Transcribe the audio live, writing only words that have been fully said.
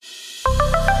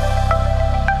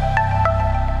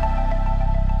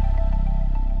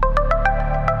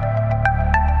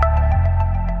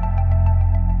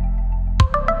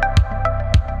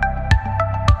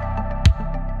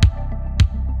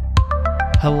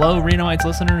Hello, Renoites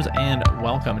listeners, and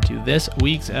welcome to this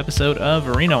week's episode of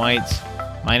Renoites.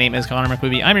 My name is Connor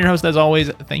McQuibby. I'm your host, as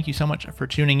always. Thank you so much for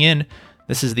tuning in.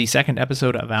 This is the second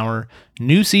episode of our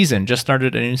new season. Just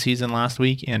started a new season last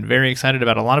week, and very excited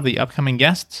about a lot of the upcoming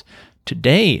guests.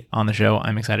 Today on the show,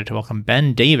 I'm excited to welcome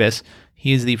Ben Davis.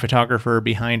 He is the photographer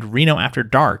behind Reno After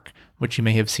Dark, which you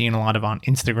may have seen a lot of on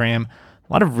Instagram.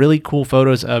 A lot of really cool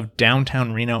photos of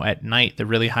downtown Reno at night that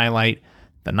really highlight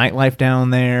the nightlife down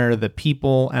there, the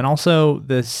people, and also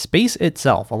the space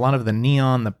itself. A lot of the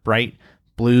neon, the bright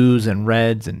blues and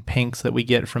reds and pinks that we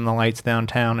get from the lights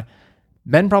downtown.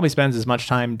 Ben probably spends as much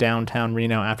time downtown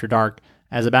Reno after dark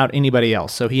as about anybody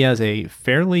else, so he has a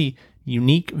fairly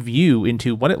unique view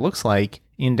into what it looks like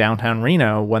in downtown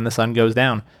Reno when the sun goes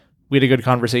down. We had a good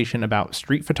conversation about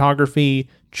street photography,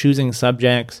 choosing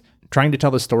subjects, trying to tell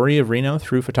the story of Reno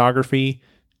through photography,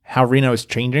 how Reno is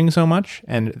changing so much,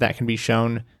 and that can be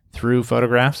shown through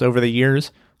photographs over the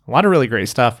years. A lot of really great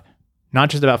stuff, not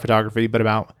just about photography, but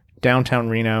about downtown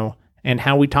Reno and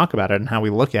how we talk about it and how we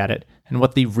look at it and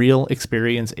what the real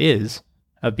experience is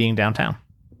of being downtown.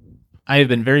 I have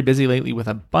been very busy lately with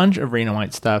a bunch of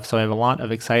Renoite stuff, so I have a lot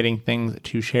of exciting things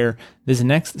to share. This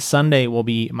next Sunday will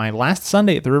be my last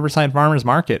Sunday at the Riverside Farmers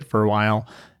Market for a while.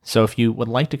 So if you would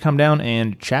like to come down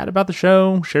and chat about the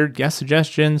show, share guest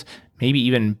suggestions, maybe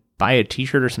even buy a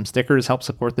t-shirt or some stickers, help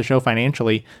support the show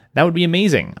financially, that would be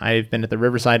amazing. I've been at the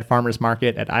Riverside Farmers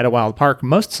Market at Idlewild Park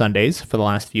most Sundays for the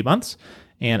last few months,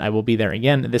 and I will be there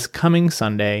again this coming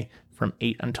Sunday from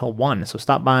 8 until 1. So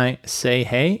stop by, say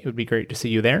hey. It would be great to see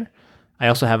you there. I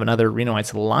also have another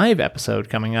Renoites Live episode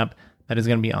coming up that is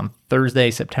going to be on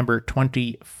Thursday, September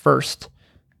 21st.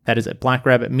 That is at Black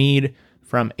Rabbit Mead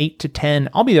from 8 to 10.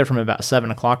 I'll be there from about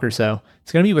 7 o'clock or so.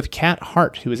 It's going to be with Kat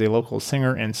Hart, who is a local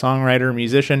singer and songwriter,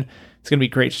 musician. It's going to be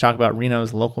great to talk about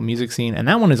Reno's local music scene. And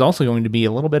that one is also going to be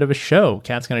a little bit of a show.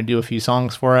 Kat's going to do a few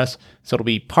songs for us. So it'll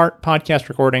be part podcast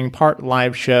recording, part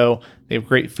live show. They have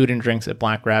great food and drinks at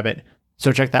Black Rabbit.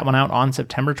 So check that one out on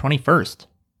September 21st.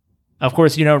 Of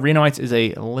course, you know, Renoites is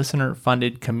a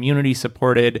listener-funded,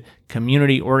 community-supported,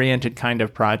 community-oriented kind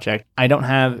of project. I don't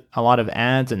have a lot of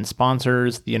ads and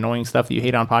sponsors, the annoying stuff that you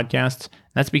hate on podcasts.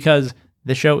 That's because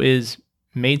the show is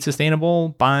made sustainable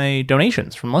by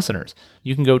donations from listeners.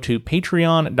 You can go to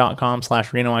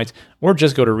patreon.com/Renoites or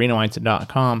just go to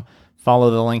Renoites.com.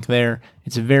 Follow the link there.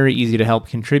 It's very easy to help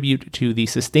contribute to the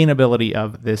sustainability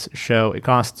of this show. It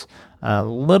costs a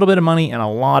little bit of money and a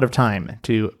lot of time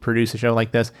to produce a show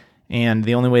like this. And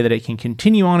the only way that it can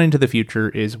continue on into the future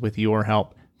is with your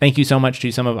help. Thank you so much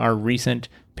to some of our recent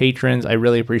patrons. I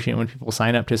really appreciate when people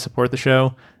sign up to support the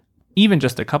show. Even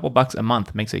just a couple bucks a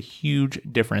month makes a huge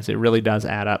difference. It really does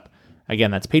add up.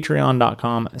 Again, that's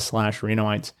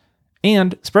patreon.com/Renoites.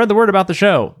 And spread the word about the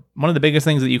show. One of the biggest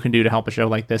things that you can do to help a show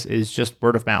like this is just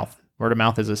word of mouth. Word of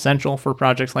mouth is essential for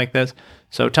projects like this.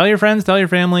 So tell your friends, tell your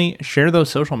family, share those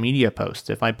social media posts.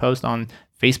 If I post on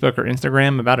Facebook or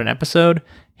Instagram about an episode,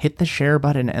 hit the share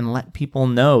button and let people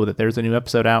know that there's a new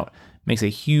episode out. It makes a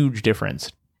huge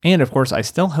difference. And of course, I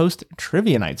still host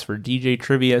trivia nights for DJ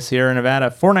Trivia Sierra Nevada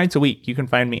 4 nights a week. You can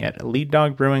find me at Lead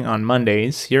Dog Brewing on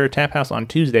Mondays, Sierra Tap House on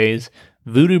Tuesdays,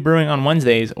 Voodoo Brewing on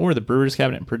Wednesdays, or the Brewers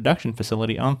Cabinet Production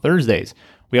Facility on Thursdays.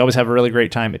 We always have a really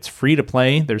great time. It's free to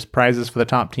play. There's prizes for the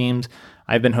top teams.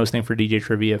 I've been hosting for DJ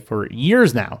Trivia for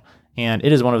years now, and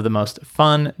it is one of the most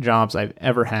fun jobs I've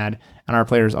ever had, and our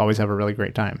players always have a really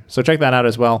great time. So check that out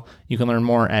as well. You can learn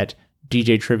more at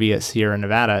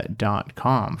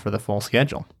djtriviasierranevada.com for the full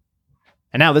schedule.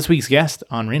 And now this week's guest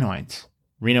on Renoites,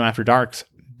 Reno After Dark's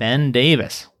Ben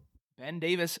Davis. Ben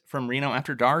Davis from Reno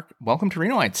After Dark, welcome to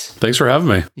Renoites. Thanks for having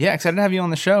me. Yeah, excited to have you on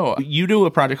the show. You do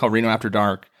a project called Reno After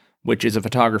Dark, which is a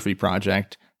photography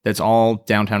project that's all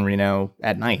downtown Reno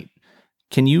at night.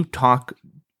 Can you talk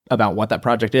about what that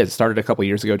project is? It started a couple of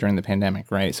years ago during the pandemic,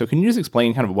 right? So can you just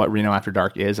explain kind of what Reno After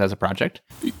Dark is as a project?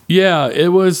 Yeah, it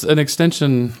was an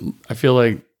extension, I feel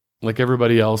like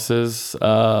everybody else's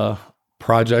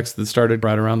projects that started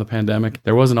right around the pandemic.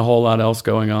 There wasn't a whole lot else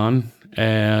going on,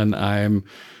 and I'm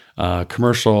a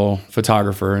commercial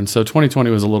photographer, and so 2020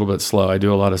 was a little bit slow. I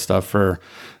do a lot of stuff for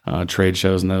trade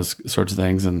shows and those sorts of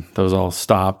things, and those all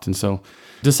stopped, and so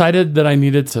decided that I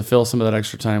needed to fill some of that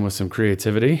extra time with some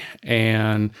creativity.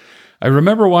 And I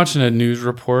remember watching a news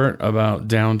report about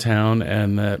downtown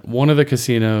and that one of the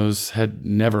casinos had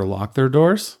never locked their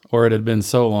doors, or it had been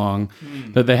so long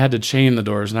that they had to chain the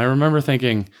doors. And I remember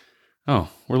thinking, oh,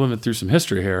 we're living through some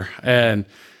history here, and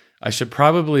I should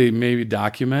probably maybe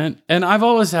document. And I've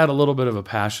always had a little bit of a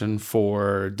passion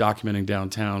for documenting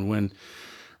downtown. When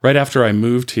right after I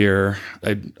moved here,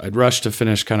 I'd rush to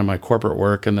finish kind of my corporate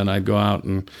work, and then I'd go out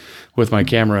and with my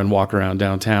camera and walk around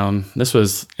downtown. This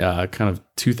was kind of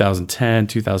 2010,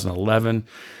 2011.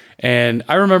 And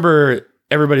I remember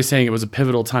everybody saying it was a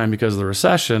pivotal time because of the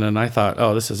recession. And I thought,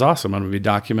 oh, this is awesome. I'm going to be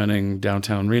documenting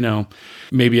downtown Reno,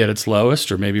 maybe at its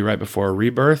lowest or maybe right before a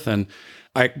rebirth. And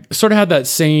I sort of had that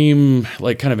same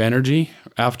like kind of energy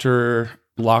after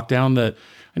lockdown that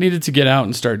I needed to get out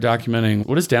and start documenting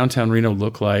what does downtown Reno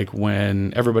look like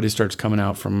when everybody starts coming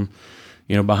out from,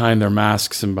 behind their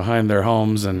masks and behind their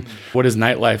homes, and what does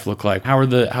nightlife look like?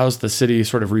 How's the city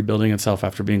sort of rebuilding itself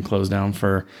after being closed down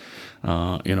for,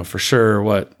 for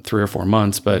sure, 3 or 4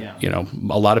 months, but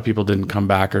a lot of people didn't come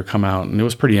back or come out, and it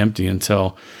was pretty empty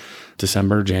until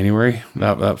December, January,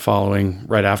 that following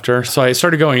right after. So I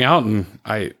started going out and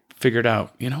I figured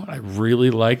out, I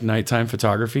really like nighttime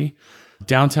photography.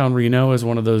 Downtown Reno is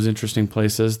one of those interesting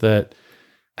places that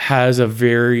has a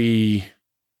very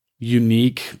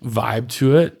unique vibe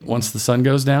to it once the sun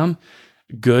goes down.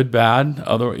 Good, bad,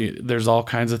 there's all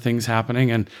kinds of things happening.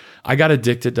 And I got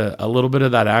addicted to a little bit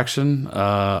of that action.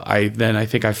 I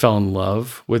think I fell in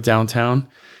love with downtown,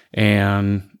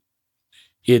 and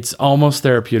it's almost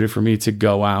therapeutic for me to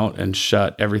go out and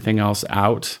shut everything else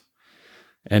out.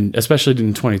 And especially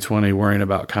in 2020, worrying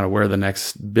about kind of where the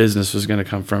next business was going to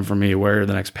come from for me, where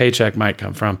the next paycheck might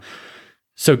come from.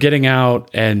 So getting out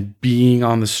and being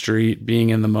on the street, being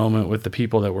in the moment with the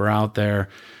people that were out there,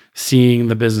 seeing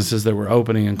the businesses that were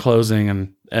opening and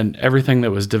closing, and everything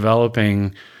that was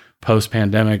developing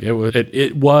post-pandemic,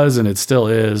 it was and it still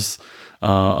is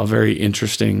a very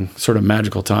interesting sort of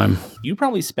magical time. You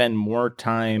probably spend more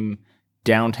time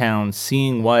downtown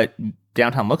seeing what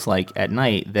downtown looks like at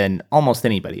night than almost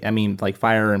anybody. I mean, like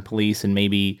fire and police and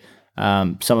maybe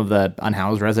some of the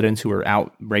unhoused residents who are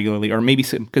out regularly, or maybe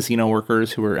some casino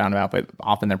workers who are out and about, but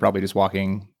often they're probably just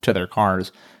walking to their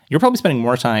cars. You're probably spending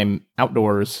more time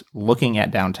outdoors looking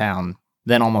at downtown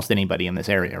than almost anybody in this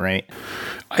area, right?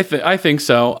 I think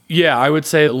so. Yeah, I would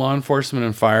say law enforcement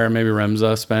and fire, maybe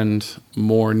Remza, spend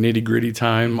more nitty gritty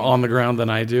time on the ground than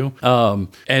I do.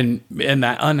 And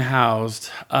that unhoused.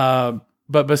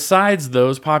 But besides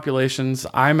those populations,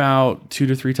 I'm out 2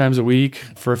 to 3 times a week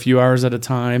for a few hours at a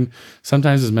time,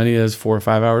 sometimes as many as 4 or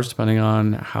 5 hours, depending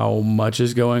on how much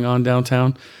is going on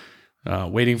downtown,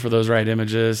 waiting for those right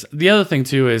images. The other thing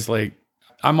too is like,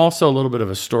 I'm also a little bit of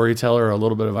a storyteller, I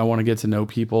want to get to know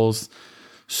people's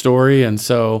story. And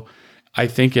so I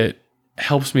think it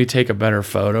helps me take a better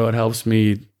photo. It helps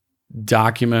me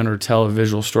document or tell a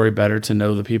visual story better to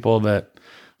know the people that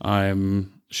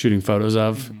I'm shooting photos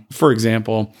of. Mm-hmm. For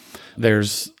example,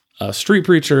 there's a street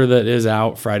preacher that is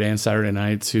out Friday and Saturday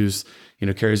nights who's,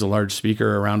 carries a large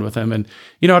speaker around with him. And,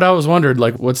 I always wondered,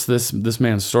 like, what's this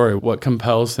man's story? What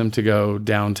compels him to go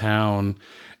downtown?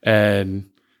 And,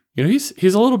 he's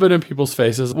a little bit in people's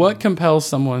faces. What compels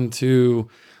someone to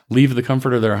leave the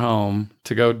comfort of their home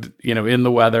to go, in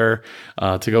the weather,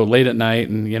 to go late at night?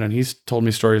 And, and he's told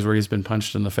me stories where he's been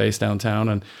punched in the face downtown.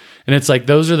 And it's like,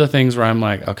 those are the things where I'm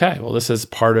like, okay, well, this is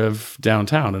part of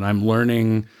downtown. And I'm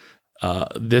learning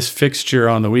this fixture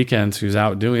on the weekends who's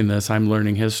out doing this. I'm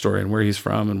learning his story and where he's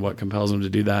from and what compels him to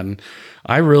do that. And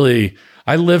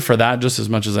I live for that just as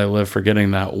much as I live for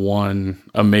getting that one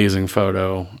amazing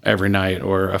photo every night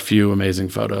or a few amazing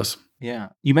photos. Yeah.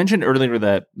 You mentioned earlier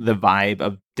the vibe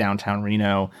of downtown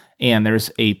Reno, and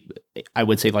there's I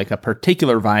would say like a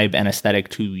particular vibe and aesthetic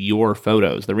to your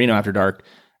photos. The Reno After Dark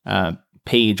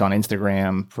page on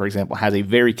Instagram, for example, has a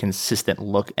very consistent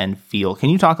look and feel. Can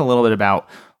you talk a little bit about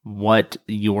what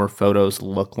your photos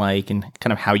look like and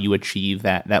kind of how you achieve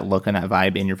that look and that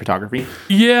vibe in your photography?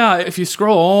 Yeah, if you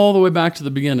scroll all the way back to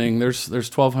the beginning, there's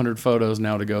 1,200 photos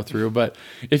now to go through. But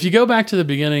if you go back to the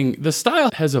beginning, the style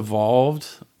has evolved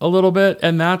a little bit.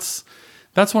 And that's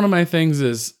one of my things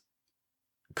is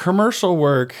commercial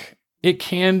work. It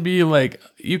can be like,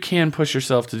 you can push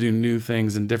yourself to do new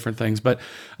things and different things. But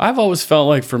I've always felt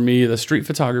like for me, the street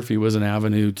photography was an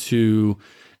avenue to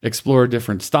explore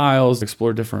different styles,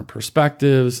 explore different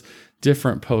perspectives,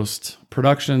 different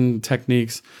post-production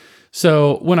techniques.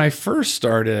 So when I first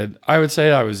started, I would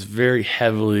say I was very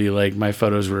heavily, like, my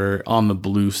photos were on the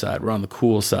blue side, were on the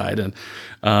cool side.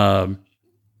 And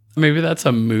maybe that's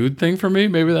a mood thing for me.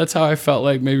 Maybe that's how I felt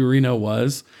like maybe Reno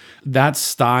was. That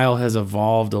style has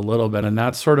evolved a little bit, and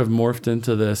that sort of morphed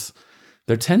into this.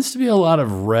 There tends to be a lot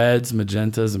of reds,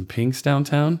 magentas, and pinks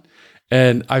downtown.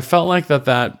 And I felt like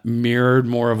that mirrored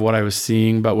more of what I was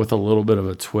seeing, but with a little bit of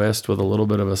a twist, with a little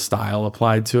bit of a style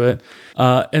applied to it.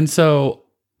 And so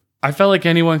I felt like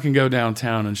anyone can go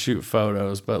downtown and shoot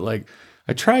photos, but like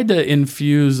I tried to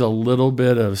infuse a little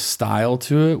bit of style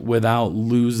to it without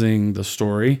losing the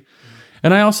story.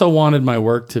 And I also wanted my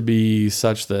work to be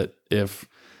such that if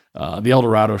the El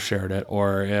Dorado shared it,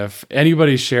 or if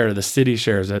anybody shared it, the city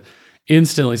shares it,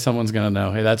 instantly someone's going to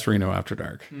know, hey, that's Reno After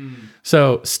Dark.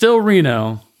 So still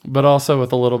Reno, but also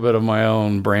with a little bit of my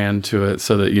own brand to it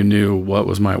so that you knew what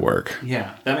was my work.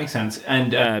 Yeah, that makes sense.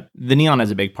 And the neon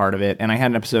is a big part of it. And I had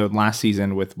an episode last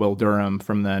season with Will Durham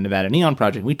from the Nevada Neon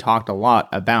Project. We talked a lot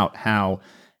about how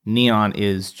neon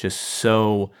is just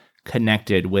so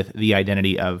connected with the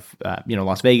identity of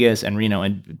Las Vegas and Reno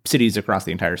and cities across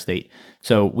the entire state.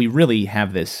 So we really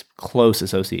have this close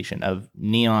association of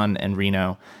neon and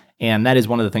Reno. And that is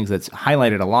one of the things that's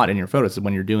highlighted a lot in your photos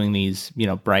when you're doing these,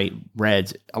 bright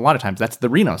reds. A lot of times that's the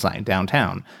Reno sign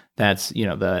downtown. That's,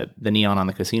 the neon on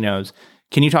the casinos.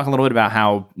 Can you talk a little bit about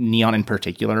how neon in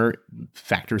particular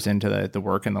factors into the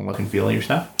work and the look and feel of your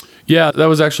stuff? Yeah, that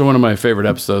was actually one of my favorite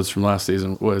episodes from last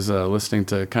season, was listening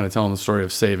to kind of telling the story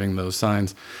of saving those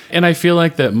signs. And I feel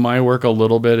like that my work a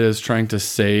little bit is trying to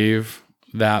save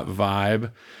that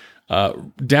vibe.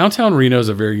 Downtown Reno is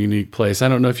a very unique place. I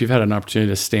don't know if you've had an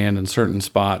opportunity to stand in certain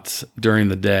spots during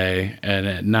the day and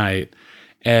at night,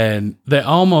 and they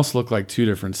almost look like two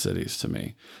different cities to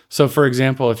me. So for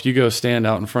example, if you go stand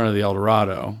out in front of the El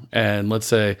Dorado and let's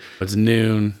say it's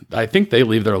noon, I think they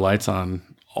leave their lights on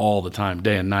all the time,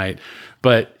 day and night,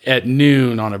 but at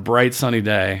noon on a bright sunny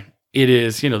day, it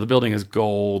is, the building is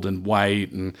gold and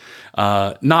white and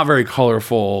not very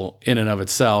colorful in and of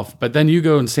itself. But then you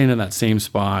go and stand in that same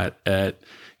spot at,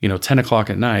 10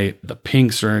 o'clock at night, the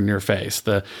pinks are in your face,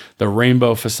 the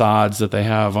rainbow facades that they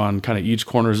have on kind of each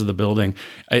corners of the building.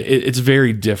 It's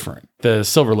very different. The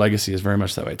Silver Legacy is very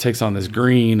much that way. It takes on this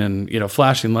green and,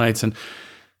 flashing lights. And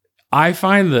I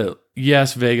find that,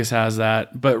 yes, Vegas has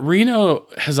that, but Reno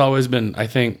has always been, I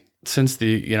think, since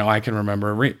I can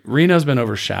remember, Reno's been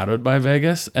overshadowed by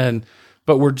Vegas,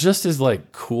 but we're just as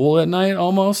cool at night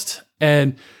almost.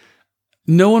 And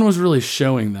no one was really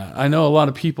showing that. I know a lot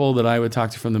of people that I would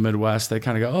talk to from the Midwest, they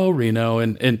kind of go, oh, Reno.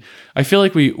 And I feel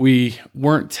like we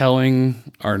weren't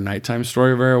telling our nighttime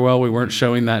story very well. We weren't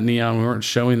showing that neon. We weren't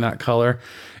showing that color.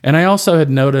 And I also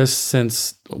had noticed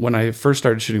since when I first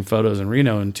started shooting photos in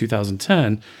Reno in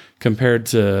 2010 compared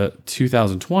to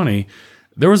 2020,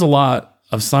 there was a lot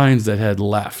of signs that had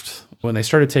left. When they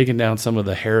started taking down some of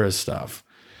the Harrah's stuff,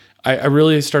 I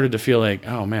really started to feel like,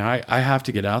 oh man, I have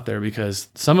to get out there, because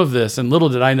some of this, and little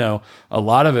did I know, a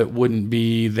lot of it wouldn't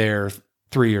be there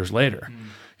 3 years later.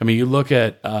 I mean, you look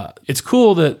at, it's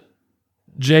cool that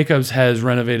Jacobs has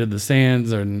renovated the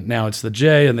Sands and now it's the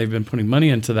J, and they've been putting money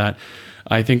into that.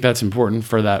 I think that's important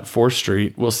for that 4th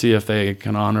Street. We'll see if they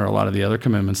can honor a lot of the other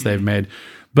commitments they've made.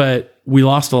 But we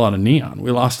lost a lot of neon. We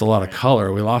lost a lot of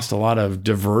color. We lost a lot of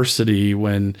diversity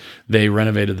when they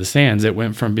renovated the Sands. It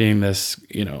went from being this,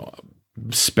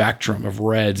 spectrum of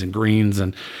reds and greens,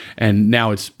 and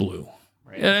now it's blue.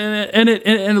 Right. And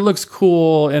it looks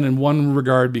cool, and in one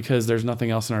regard, because there's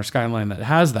nothing else in our skyline that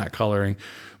has that coloring.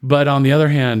 But on the other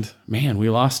hand, man, we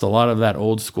lost a lot of that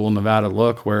old school Nevada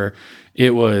look where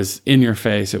it was in your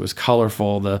face, it was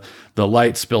colorful, the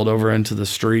light spilled over into the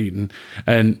street.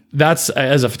 And that's,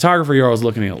 as a photographer, you're always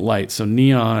looking at light. So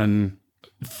neon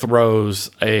throws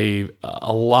a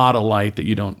lot of light that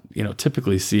you don't,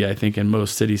 typically see, I think, in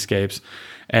most cityscapes.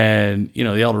 And,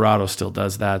 the El Dorado still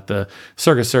does that. The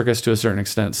Circus to a certain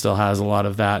extent still has a lot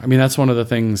of that. I mean, that's one of the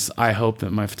things I hope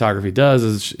that my photography does,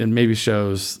 is it maybe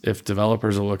shows, if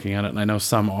developers are looking at it, and I know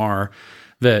some are,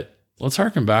 that let's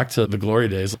harken back to the glory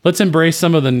days. Let's embrace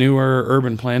some of the newer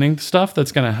urban planning stuff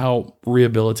that's going to help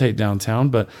rehabilitate downtown,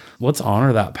 but let's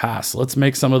honor that past. Let's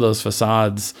make some of those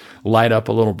facades light up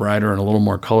a little brighter and a little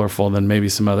more colorful than maybe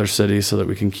some other cities, so that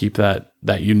we can keep that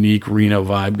unique Reno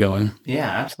vibe going. Yeah,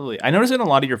 absolutely. I notice in a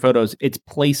lot of your photos, it's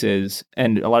places,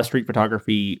 and a lot of street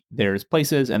photography, there's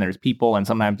places and there's people, and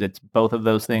sometimes it's both of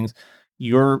those things.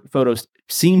 Your photos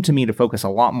seem to me to focus a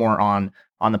lot more on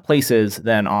the places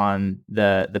than on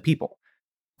the people.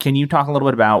 Can you talk a little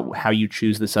bit about how you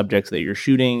choose the subjects that you're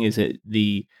shooting? Is it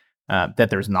that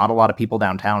there's not a lot of people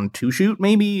downtown to shoot,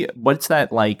 maybe? What's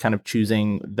that like, kind of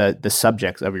choosing the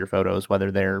subjects of your photos,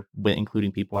 whether they're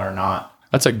including people or not?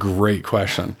 That's a great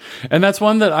question. And that's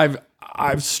one that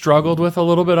I've struggled with a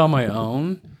little bit on my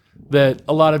own, that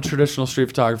a lot of traditional street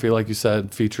photography, like you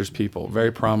said, features people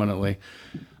very prominently.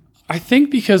 I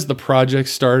think because the project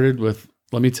started with,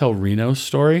 let me tell Reno's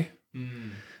story.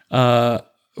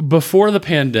 Before the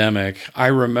pandemic, I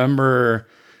remember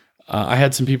I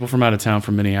had some people from out of town,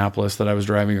 from Minneapolis, that I was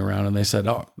driving around, and they said,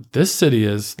 oh, this city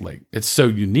is it's so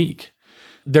unique.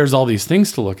 there's all these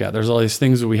things to look at. There's all these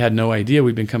things that we had no idea.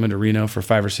 We've been coming to Reno for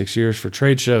 5 or 6 years for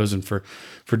trade shows and for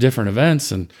different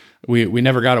events. And we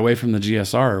never got away from the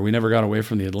GSR. We never got away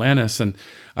from the Atlantis. And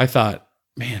I thought,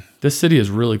 man, this city is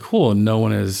really cool. And no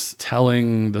one is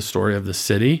telling the story of the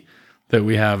city, that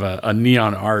we have a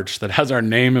neon arch that has our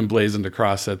name emblazoned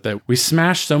across it, that we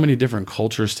smash so many different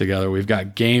cultures together. We've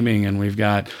got gaming, and we've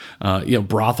got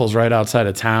brothels right outside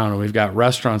of town, and we've got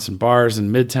restaurants and bars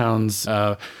and Midtown's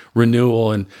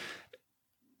renewal. And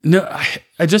no,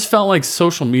 I just felt like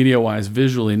social media wise,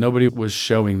 visually, nobody was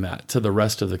showing that to the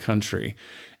rest of the country.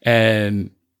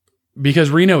 And because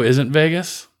Reno isn't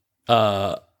Vegas,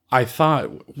 I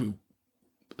thought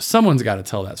someone's got to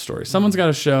tell that story. Someone's got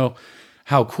to show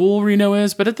how cool Reno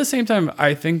is. But at the same time,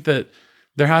 I think that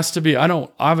there has to be,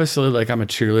 obviously, like, I'm a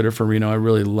cheerleader for Reno. I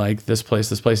really like this place.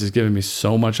 This place has given me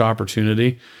so much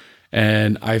opportunity.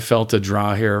 And I felt a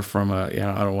draw here from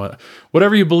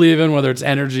whatever you believe in, whether it's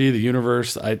energy, the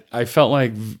universe. I felt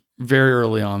like very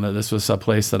early on that this was a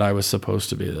place that I was supposed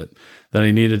to be, that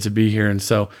I needed to be here. And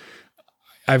so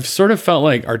I've sort of felt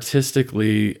like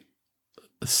artistically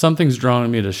something's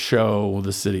drawing me to show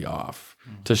the city off,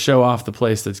 to show off the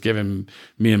place that's given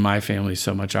me and my family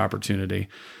so much opportunity.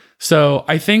 So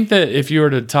I think that if you were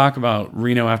to talk about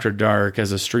Reno After Dark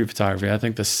as a street photography, I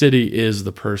think the city is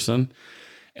the person.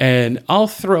 And I'll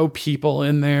throw people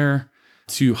in there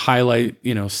to highlight,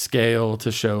 scale,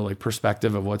 to show like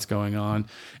perspective of what's going on.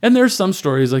 And there's some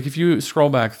stories, like if you scroll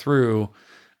back through,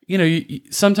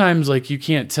 sometimes like you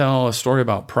can't tell a story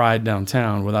about pride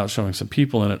downtown without showing some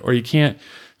people in it, or you can't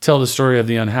tell the story of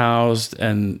the unhoused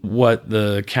and what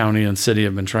the county and city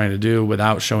have been trying to do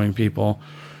without showing people.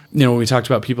 When we talked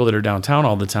about people that are downtown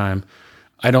all the time,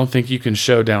 I don't think you can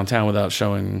show downtown without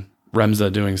showing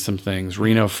Remza doing some things,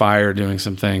 Reno Fire doing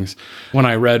some things. When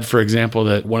I read, for example,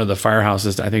 that one of the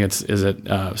firehouses, I think is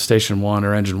at Station 1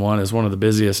 or Engine 1, is one of the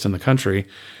busiest in the country.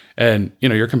 And,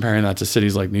 you're comparing that to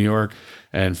cities like New York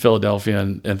and Philadelphia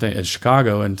and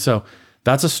Chicago. And so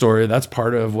that's a story. That's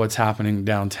part of what's happening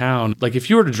downtown. Like if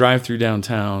you were to drive through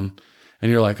downtown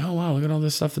and you're like, oh, wow, look at all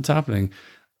this stuff that's happening,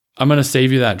 I'm going to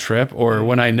save you that trip. Or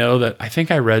when I know that, I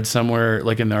think I read somewhere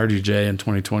like in the RGJ in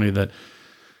 2020 that,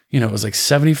 it was like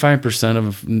 75%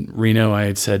 of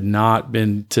Renoites had not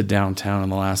been to downtown in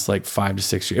the last like 5 to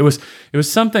 6 years. It was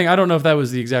something, I don't know if that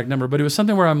was the exact number, but it was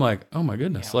something where I'm like, oh my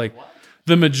goodness, like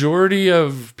the majority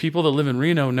of people that live in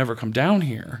Reno never come down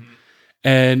here. Mm-hmm.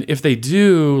 And if they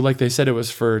do, like they said, it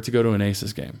was to go to an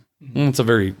Aces game. Mm-hmm. It's a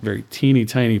very, very teeny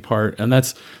tiny part. And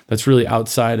that's really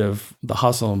outside of the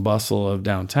hustle and bustle of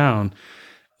downtown.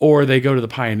 Or they go to the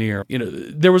Pioneer.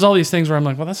 There was all these things where I'm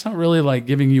like, well, that's not really like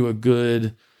giving you a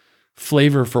good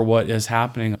flavor for what is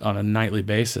happening on a nightly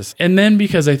basis. And then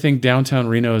because I think downtown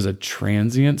Reno is a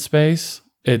transient space,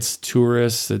 it's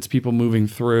tourists, it's people moving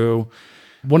through.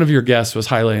 One of your guests was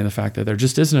highlighting the fact that there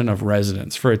just isn't enough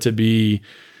residents for it to be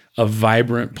a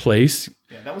vibrant place.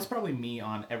 Yeah, that was probably me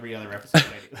on every other episode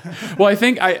I do. Well, I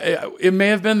think it may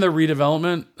have been the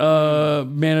redevelopment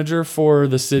manager for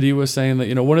the city was saying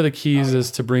that, one of the keys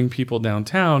is to bring people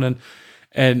downtown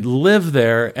and live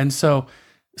there. And so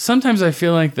sometimes I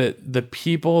feel like that the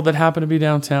people that happen to be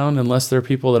downtown, unless they're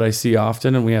people that I see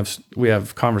often and we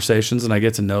have conversations and I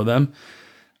get to know them,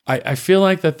 I feel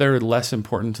like that they're less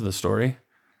important to the story.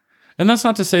 And that's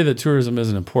not to say that tourism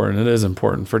isn't important. It is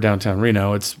important for downtown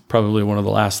Reno. It's probably one of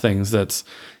the last things that's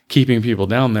keeping people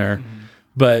down there. Mm-hmm.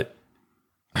 But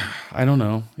I don't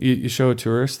know. You show a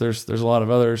tourist, there's a lot of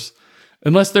others.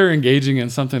 Unless they're engaging in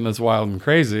something that's wild and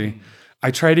crazy, I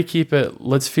try to keep it,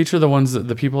 let's feature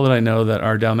the people that I know that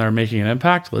are down there making an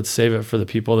impact. Let's save it for the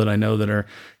people that I know that are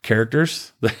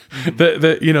characters.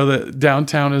 The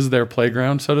downtown is their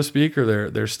playground, so to speak,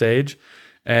 or their stage.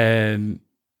 And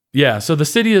yeah, so the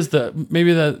city is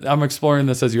I'm exploring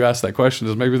this as you asked that question,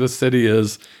 is maybe the city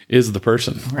is the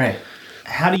person. Right.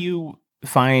 How do you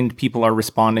find people are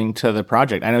responding to the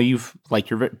project? I know you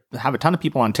have a ton of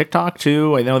people on TikTok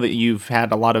too. I know that you've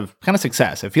had a lot of kind of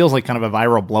success. It feels like kind of a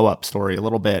viral blow up story a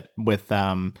little bit with,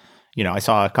 I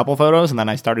saw a couple photos and then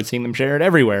I started seeing them shared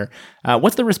everywhere.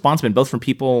 What's the response been both from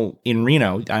people in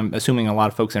Reno? I'm assuming a lot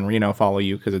of folks in Reno follow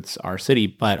you because it's our city,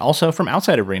 but also from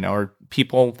outside of Reno or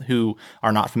people who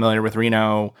are not familiar with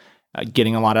Reno,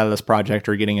 getting a lot out of this project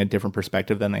or getting a different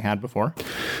perspective than they had before?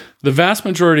 The vast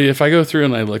majority, if I go through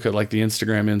and I look at like the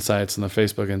Instagram insights and the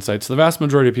Facebook insights, the vast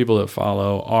majority of people that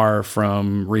follow are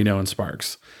from Reno and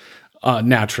Sparks,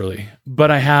 naturally.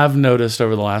 But I have noticed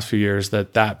over the last few years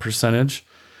that percentage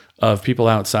of people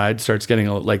outside starts getting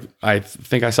like, I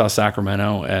think I saw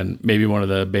Sacramento and maybe one of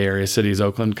the Bay Area cities,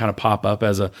 Oakland, kind of pop up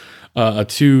as a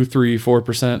 2, 3,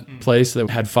 4% place that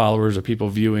had followers or people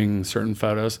viewing certain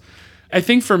photos. I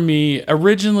think for me,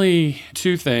 originally,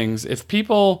 two things. If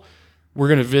people were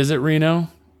going to visit Reno,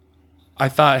 I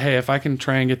thought, hey, if I can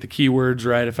try and get the keywords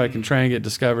right, if I can try and get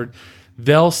discovered,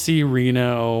 they'll see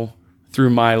Reno through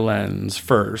my lens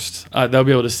first. They'll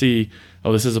be able to see,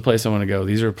 oh, this is a place I want to go.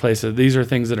 These are places, these are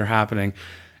things that are happening.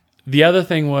 The other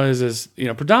thing is,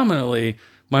 predominantly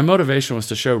my motivation was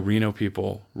to show Reno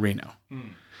people Reno.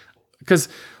 Because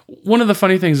one of the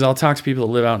funny things is I'll talk to people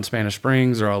that live out in Spanish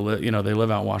Springs, or they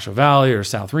live out in Washoe Valley or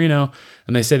South Reno,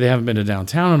 and they say they haven't been to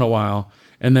downtown in a while.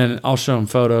 And then I'll show them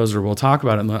photos, or we'll talk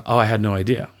about it. And like, oh, I had no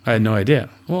idea.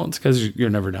 Well, it's because you're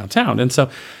never downtown. And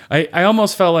so I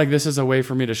almost felt like this is a way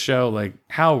for me to show like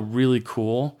how really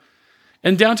cool.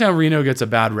 And downtown Reno gets a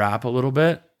bad rap a little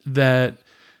bit, that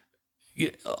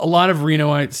a lot of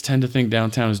Renoites tend to think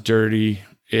downtown is dirty.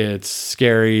 It's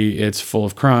scary. It's full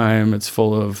of crime. It's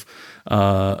full of,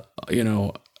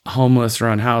 homeless or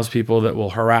unhoused people that will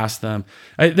harass them.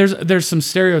 There's some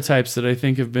stereotypes that I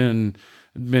think have been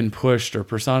pushed or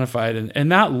personified,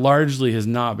 and that largely has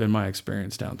not been my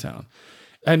experience downtown.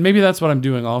 And maybe that's what I'm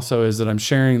doing also, is that I'm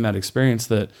sharing that experience,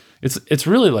 that it's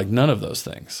really like none of those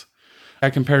things.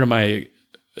 I compare to my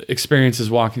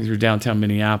experiences walking through downtown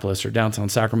Minneapolis or downtown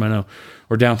Sacramento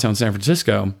or downtown San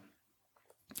Francisco.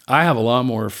 I have a lot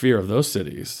more fear of those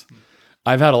cities.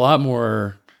 I've had a lot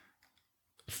more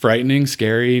frightening,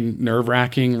 scary,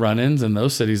 nerve-wracking run-ins in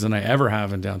those cities than I ever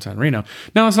have in downtown Reno.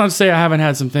 Now, it's not to say I haven't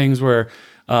had some things where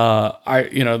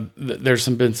there's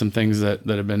been some things that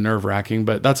have been nerve-wracking,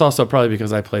 but that's also probably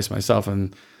because I place myself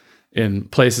in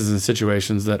places and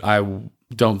situations that I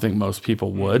don't think most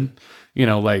people would.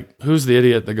 Like, who's the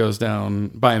idiot that goes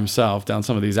down by himself down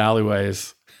some of these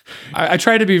alleyways? I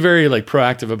try to be very like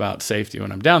proactive about safety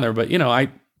when I'm down there, but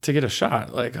to get a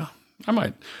shot, like, I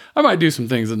might do some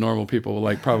things that normal people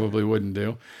like probably wouldn't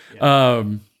do. Yeah.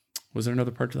 Was there another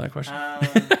part to that question?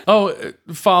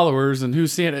 Followers and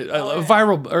who's seeing it,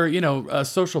 viral or a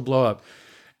social blow up.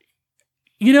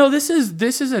 This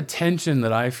is a tension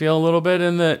that I feel a little bit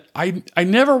in, that I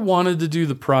never wanted to do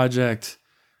the project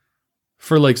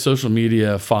for like social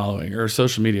media following or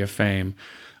social media fame.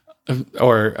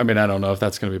 Or, I don't know if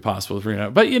that's going to be possible with Reno,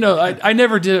 but I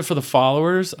never did it for the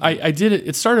followers. I did it.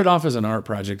 It started off as an art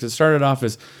project. It started off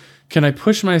as, can I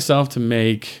push myself to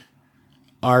make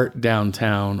art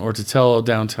downtown or to tell a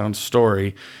downtown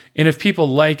story? And if people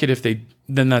like it,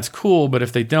 then that's cool. But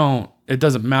if they don't, it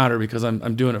doesn't matter, because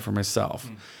I'm doing it for myself.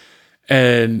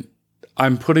 And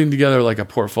I'm putting together like a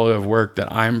portfolio of work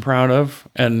that I'm proud of,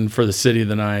 and for the city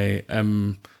that I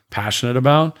am passionate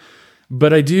about.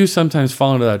 But I do sometimes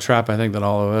fall into that trap, I think, that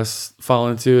all of us fall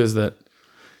into, is that,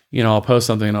 I'll post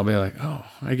something and I'll be like, oh,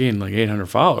 I gained like 800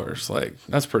 followers. Like,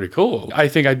 that's pretty cool. I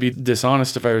think I'd be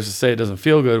dishonest if I was to say it doesn't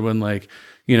feel good when, like,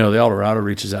 the El Dorado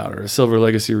reaches out, or Silver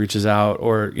Legacy reaches out,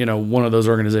 or, one of those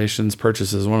organizations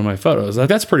purchases one of my photos.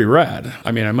 That's pretty rad.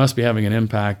 I must be having an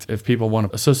impact if people want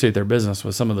to associate their business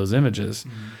with some of those images.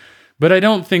 Mm-hmm. But I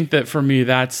don't think that for me,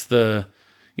 that's the...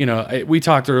 we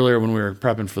talked earlier when we were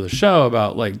prepping for the show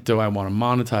about like, do I want to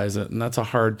monetize it? And that's a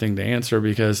hard thing to answer,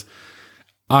 because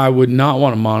I would not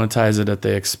want to monetize it at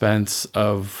the expense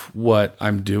of what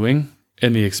I'm doing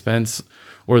and the expense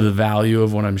or the value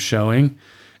of what I'm showing.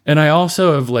 And I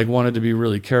also have like wanted to be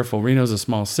really careful. Reno's a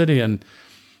small city, and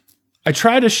I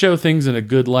try to show things in a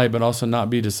good light, but also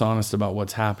not be dishonest about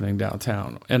what's happening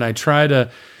downtown. And I try to,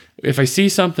 if I see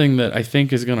something that I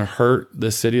think is going to hurt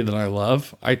the city that I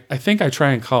love, I think I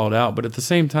try and call it out. But at the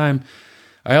same time,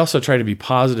 I also try to be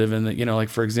positive in that, like,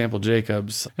 for example,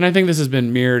 Jacobs. And I think this has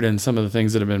been mirrored in some of the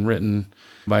things that have been written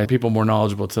by people more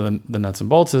knowledgeable to the nuts and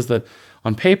bolts, is that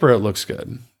on paper it looks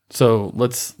good. So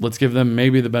let's give them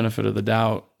maybe the benefit of the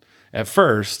doubt at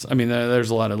first. There's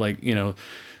a lot of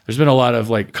there's been a lot of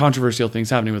like controversial things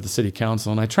happening with the city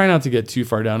council. And I try not to get too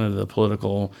far down into the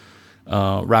political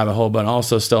rabbit hole, but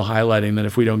also still highlighting that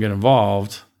if we don't get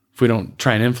involved, if we don't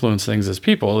try and influence things as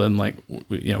people, then like,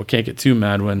 can't get too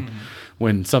mad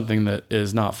when something that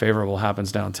is not favorable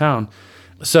happens downtown.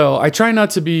 So I try not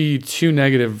to be too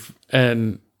negative,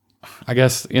 and I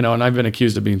guess, and I've been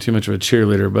accused of being too much of a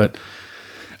cheerleader, but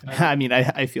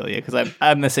I feel you, because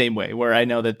I'm the same way, where I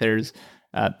know that there's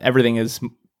everything is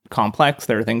complex.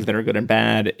 There are things that are good and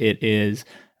bad. It is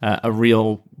a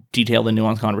real detailed and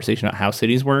nuanced conversation about how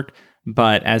cities work.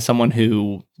 But as someone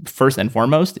who first and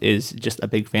foremost is just a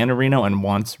big fan of Reno and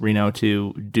wants Reno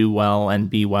to do well and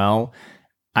be well,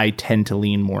 I tend to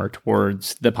lean more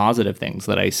towards the positive things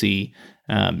that I see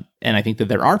And I think that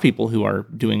there are people who are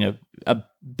doing a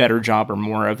better job or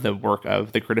more of the work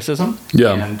of the criticism.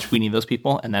 Yeah. And we need those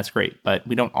people, and that's great. But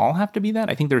we don't all have to be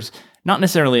that. I think there's not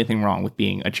necessarily anything wrong with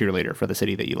being a cheerleader for the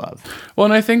city that you love. Well,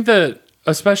 and I think that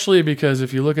especially because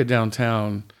if you look at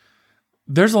downtown,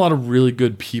 there's a lot of really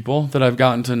good people that I've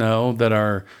gotten to know that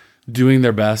are doing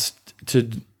their best to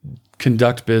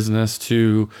conduct business,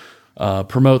 to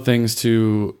promote things,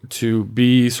 to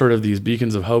be sort of these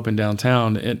beacons of hope in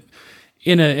downtown.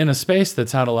 In a space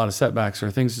that's had a lot of setbacks, or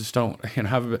things just don't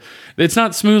it's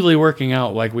not smoothly working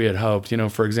out like we had hoped.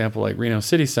 For example, like Reno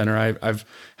City Center, I've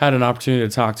had an opportunity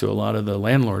to talk to a lot of the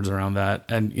landlords around that,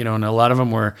 and and a lot of them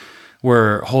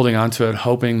were holding on to it,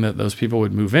 hoping that those people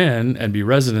would move in and be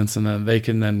residents, and then they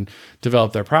can then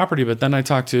develop their property. But then I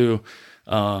talked to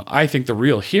I think the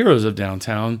real heroes of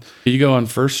downtown. You go on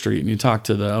First Street and you talk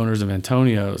to the owners of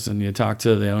Antonio's, and you talk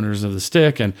to the owners of the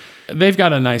Stick, and they've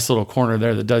got a nice little corner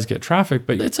there that does get traffic,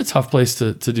 but it's a tough place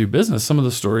to do business. Some of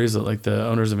the stories that like the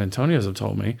owners of Antonio's have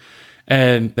told me,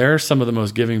 and they're some of the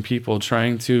most giving people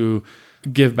trying to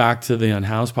give back to the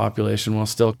unhoused population while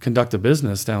still conduct a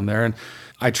business down there. And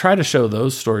I try to show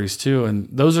those stories too. And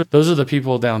those are the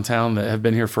people downtown that have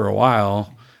been here for a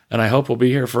while. And I hope we'll be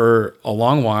here for a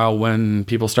long while when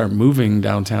people start moving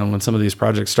downtown, when some of these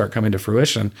projects start coming to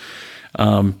fruition.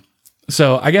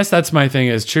 So I guess that's my thing,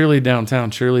 is cheerlead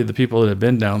downtown, cheerlead the people that have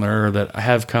been down there or that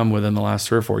have come within the last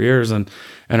 3 or 4 years and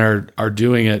are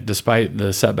doing it despite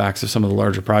the setbacks of some of the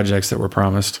larger projects that were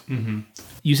promised. Mm-hmm.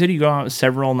 You said you go out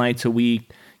several nights a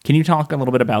week. Can you talk a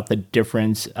little bit about the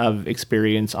difference of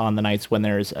experience on the nights when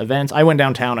there's events? I went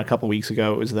downtown a couple weeks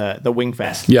ago. It was the Wing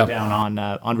Fest down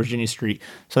on Virginia Street.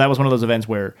 So that was one of those events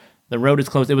where the road is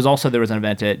closed. It was also, there was an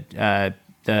event at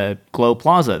the Glow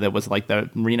Plaza that was like the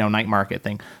Reno night market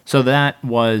thing. So that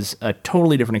was a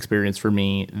totally different experience for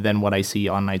me than what I see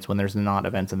on nights when there's not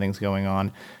events and things going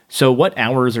on. So what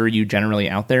hours are you generally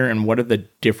out there, and what are the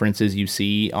differences you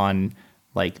see on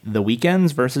like the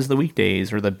weekends versus the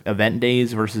weekdays, or the event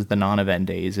days versus the non-event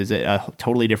days? Is it a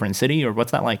totally different city, or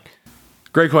what's that like?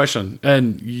 Great question.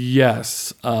 And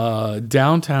yes,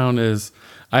 downtown is,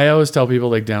 I always tell people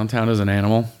like downtown is an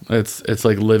animal. It's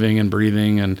like living and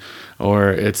breathing, or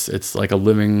it's like a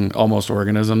living almost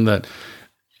organism that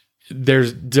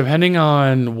there's, depending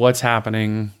on what's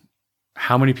happening,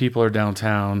 how many people are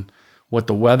downtown, what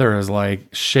the weather is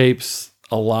like, shapes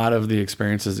a lot of the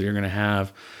experiences that you're going to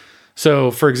have.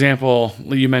 So, for example,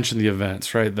 you mentioned the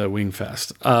events, right? The Wing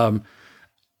Fest. I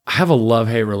have a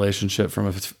love-hate relationship from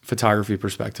a photography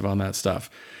perspective on that stuff,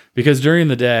 because during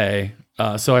the day,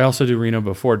 so I also do Reno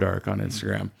Before Dark on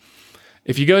Instagram.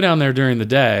 If you go down there during the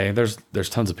day, there's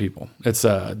tons of people. It's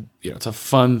it's a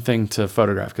fun thing to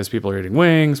photograph because people are eating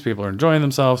wings, people are enjoying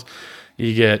themselves.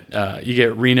 You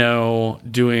get Reno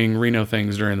doing Reno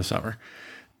things during the summer.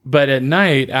 But at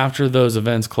night, after those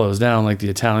events close down, like the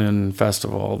Italian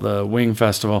festival, the Wing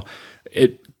Festival,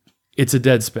 it's a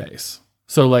dead space.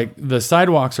 So like the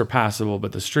sidewalks are passable,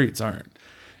 but the streets aren't.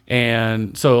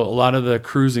 And so a lot of the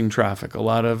cruising traffic, a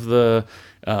lot of the,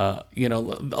 a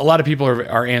lot of people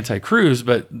are anti-cruise,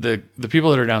 but the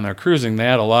people that are down there cruising, they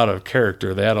add a lot of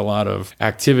character. They add a lot of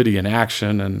activity and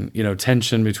action and,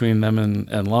 tension between them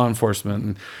and law enforcement.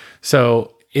 And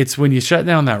so it's when you shut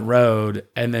down that road,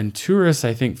 and then tourists,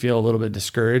 I think, feel a little bit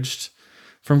discouraged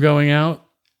from going out.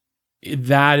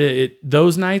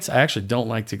 Those nights, I actually don't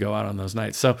like to go out on those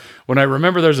nights. So when I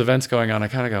remember there's events going on, I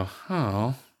kind of go,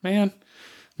 oh man,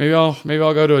 maybe I'll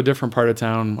go to a different part of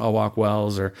town. I'll walk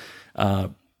Wells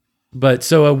but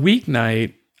so a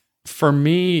weeknight for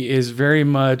me is very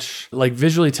much like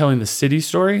visually telling the city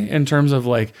story in terms of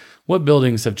like what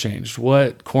buildings have changed,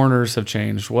 what corners have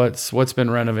changed, what's been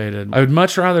renovated. I would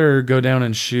much rather go down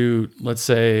and shoot, let's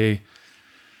say,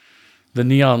 the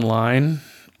Neon Line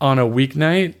on a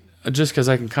weeknight, just because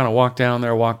I can kind of walk down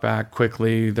there, walk back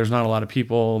quickly. There's not a lot of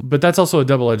people, but that's also a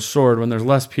double-edged sword. When there's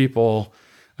less people,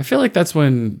 I feel like that's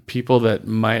when people that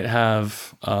might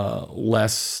have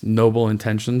less noble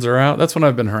intentions are out. That's when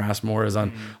I've been harassed more, is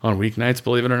on weeknights,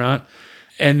 believe it or not.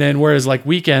 And then whereas like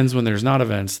weekends when there's not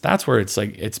events, that's where it's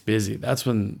like it's busy. That's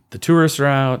when the tourists are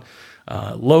out,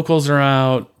 locals are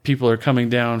out, people are coming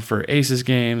down for Aces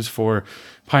games, for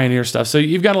Pioneer stuff. So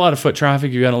you've got a lot of foot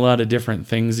traffic. You've got a lot of different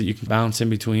things that you can bounce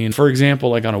in between. For example,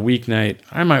 like on a weeknight,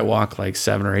 I might walk like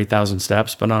 7,000 or 8,000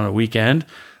 steps, but on a weekend,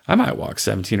 I might walk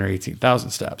 17,000 or 18,000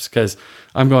 steps because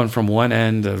I'm going from one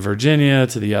end of Virginia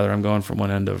to the other. I'm going from one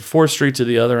end of 4th Street to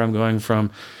the other. I'm going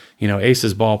from,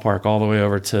 Aces Ballpark all the way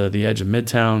over to the edge of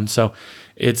Midtown. So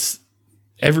it's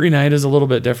every night is a little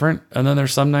bit different. And then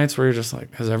there's some nights where you're just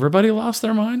like, has everybody lost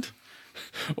their mind?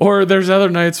 Or there's other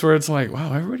nights where it's like,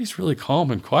 wow, everybody's really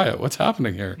calm and quiet. What's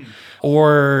happening here?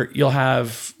 Or you'll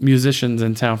have musicians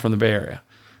in town from the Bay Area.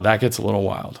 That gets a little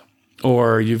wild.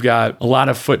 Or you've got a lot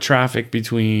of foot traffic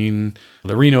between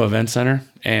the Reno Event Center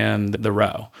and the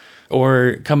Row.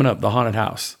 Or coming up, the Haunted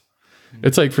House.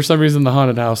 It's like, for some reason, the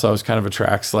Haunted House always kind of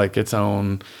attracts like has its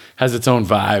own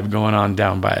vibe going on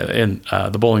down in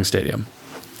the bowling stadium.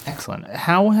 Excellent.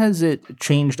 How has it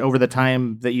changed over the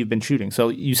time that you've been shooting? So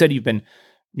you said you've been,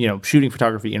 shooting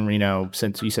photography in Reno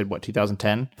since, you said,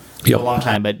 2010? Yep. A long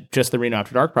time, but just the Reno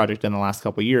After Dark project in the last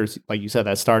couple of years, like you said,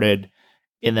 that started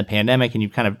in the pandemic, and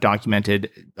you've kind of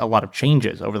documented a lot of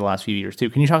changes over the last few years too.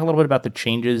 Can you talk a little bit about the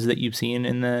changes that you've seen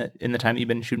in the time that you've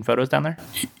been shooting photos down there?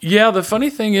 Yeah, the funny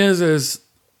thing is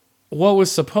what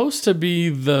was supposed to be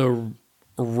the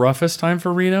roughest time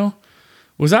for Reno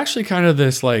was actually kind of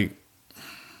this, like,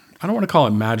 I don't want to call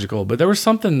it magical, but there was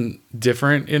something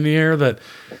different in the air that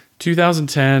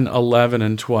 2010, 11,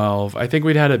 and 12, I think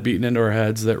we'd had it beaten into our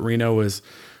heads that Reno was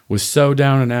so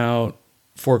down and out.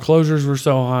 Foreclosures were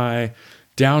so high.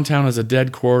 Downtown is a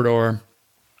dead corridor.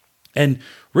 And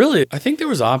really, I think there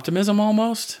was optimism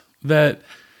almost that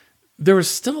there was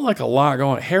still like a lot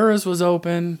going. Harrah's was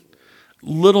open.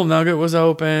 Little Nugget was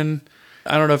open.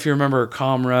 I don't know if you remember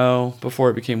Comro before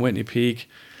it became Whitney Peak.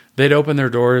 They'd open their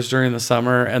doors during the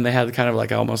summer, and they had kind of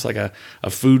like almost like a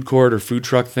food court or food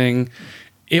truck thing.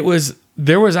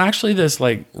 There was actually this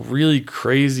like really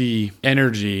crazy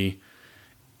energy.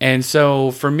 And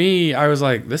so for me, I was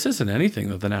like, this isn't anything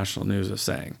that the national news is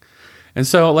saying. And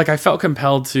so like I felt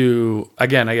compelled to,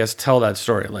 again, I guess, tell that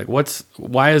story. Like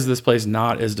why is this place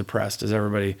not as depressed as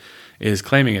everybody is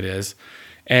claiming it is?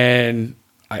 And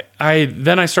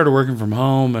then I started working from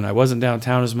home, and I wasn't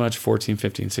downtown as much, 14,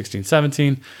 15, 16,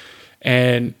 17.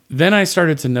 And then I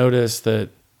started to notice that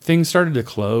things started to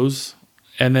close,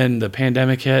 and then the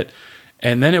pandemic hit.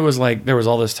 And then it was like, there was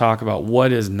all this talk about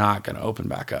what is not going to open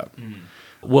back up.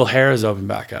 Will Harrah's open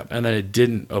back up? And then it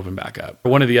didn't open back up.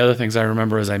 One of the other things I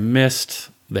remember is I missed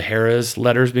the Harrah's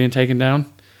letters being taken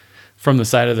down from the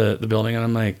side of the building. And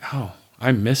I'm like, oh,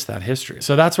 I missed that history.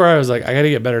 So that's where I was like, I got to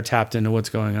get better tapped into what's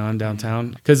going on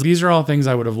downtown. Because these are all things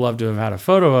I would have loved to have had a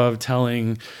photo of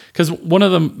telling. Because one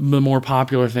of the more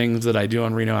popular things that I do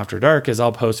on Reno After Dark is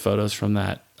I'll post photos from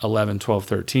that 11, 12,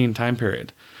 13 time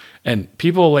period. And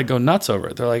people like go nuts over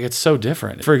it. They're like, it's so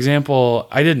different. For example,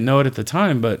 I didn't know it at the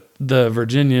time, but the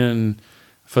Virginian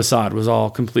facade was all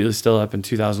completely still up in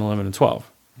 2011 and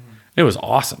 12. It was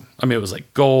awesome. I mean, it was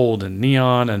like gold and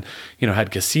neon and,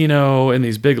 had casino and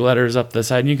these big letters up the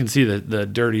side. And you can see the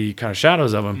dirty kind of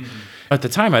shadows of them. At the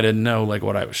time, I didn't know like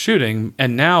what I was shooting.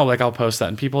 And now like I'll post that,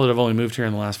 and people that have only moved here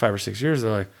in the last 5 or 6 years,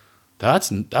 they're like,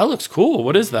 that looks cool.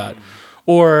 What is that?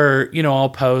 Or, I'll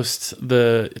post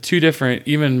the two different,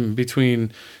 even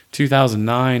between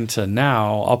 2009 to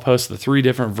now, I'll post the 3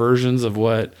 different versions of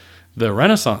what the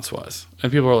Renaissance was.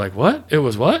 And people are like, what? It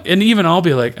was what? And even I'll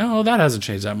be like, oh, that hasn't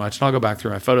changed that much. And I'll go back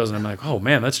through my photos and I'm like, oh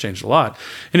man, that's changed a lot.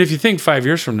 And if you think 5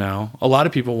 years from now, a lot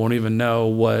of people won't even know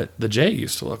what the J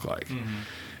used to look like.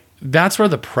 That's where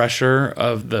the pressure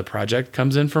of the project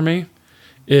comes in for me,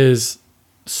 is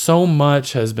so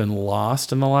much has been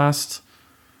lost in the last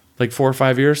like 4 or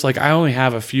 5 years. Like I only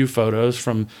have a few photos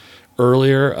from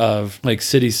earlier of like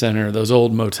City Center, those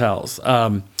old motels.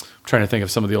 I'm trying to think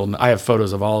of some of the old, I have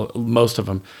photos of most of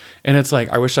them. And it's like,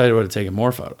 I wish I would have taken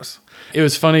more photos. It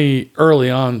was funny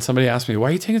early on, somebody asked me, why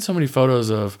are you taking so many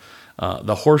photos of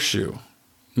the Horseshoe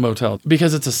Motel?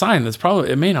 Because it's a sign that's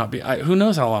it may not be, who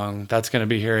knows how long that's going to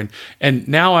be here. And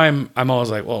now I'm always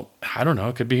like, well, I don't know.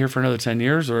 It could be here for another 10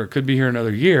 years or it could be here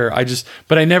another year.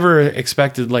 But I never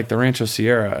expected like the Rancho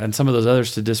Sierra and some of those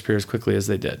others to disappear as quickly as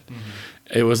they did.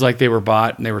 It was like they were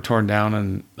bought and they were torn down,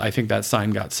 and I think that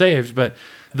sign got saved, but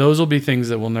those will be things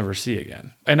that we'll never see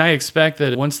again. And I expect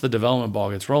that once the development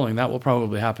ball gets rolling, that will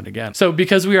probably happen again. So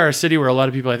because we are a city where a lot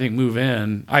of people, I think, move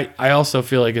in, I also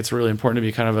feel like it's really important to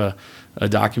be kind of a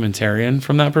documentarian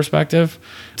from that perspective,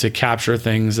 to capture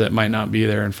things that might not be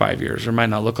there in 5 years or might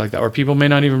not look like that, or people may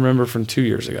not even remember from 2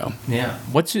 years ago. Yeah.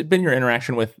 What's been your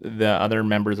interaction with the other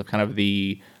members of kind of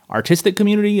the artistic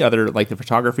community, other like the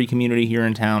photography community here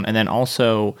in town, and then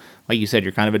also, like you said,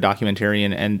 you're kind of a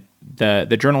documentarian, and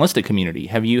the journalistic community?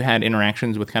 Have you had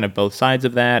interactions with kind of both sides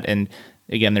of that? And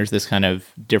again, there's this kind of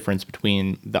difference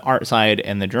between the art side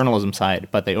and the journalism side,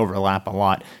 but they overlap a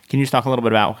lot. Can you just talk a little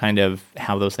bit about kind of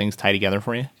how those things tie together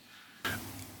for you?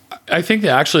 I think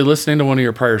that actually listening to one of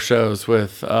your prior shows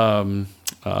with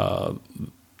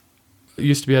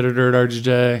used to be editor at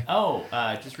RGJ. Oh,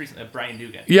 just recently, Brian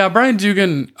Dugan. Yeah, Brian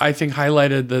Dugan, I think,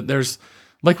 highlighted that there's,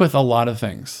 like with a lot of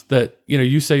things, that,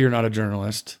 you say you're not a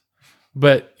journalist,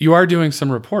 but you are doing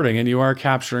some reporting and you are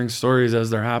capturing stories as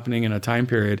they're happening in a time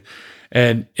period.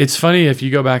 And it's funny if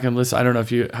you go back and listen, I don't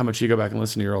know how much you go back and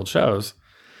listen to your old shows,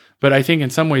 but I think in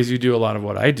some ways you do a lot of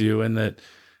what I do, and that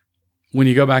when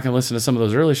you go back and listen to some of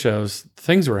those early shows,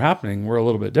 things were happening were a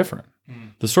little bit different.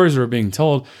 The stories that were being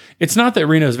told. It's not that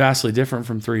Reno is vastly different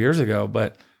from 3 years ago,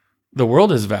 but the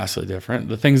world is vastly different.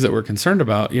 The things that we're concerned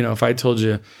about, if I told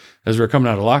you as we're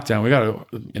coming out of lockdown,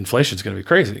 inflation's going to be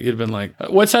crazy. You'd have been like,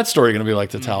 what's that story going to be like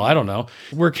to tell? I don't know.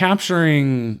 We're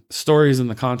capturing stories in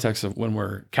the context of when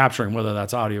we're capturing, whether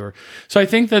that's audio or, so I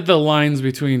think that the lines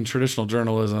between traditional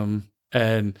journalism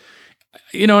and,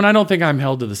 and I don't think I'm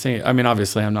held to the same,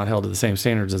 obviously I'm not held to the same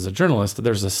standards as a journalist.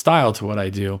 There's a style to what I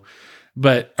do,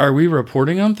 but are we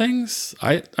reporting on things?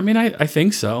 I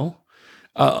think so.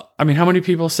 How many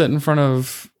people sit in front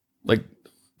of like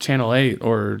Channel 8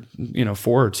 or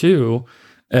 4 or 2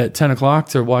 at 10 o'clock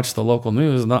to watch the local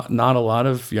news? Not a lot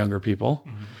of younger people.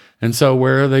 Mm-hmm. And so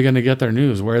where are they going to get their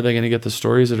news? Where are they going to get the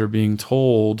stories that are being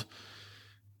told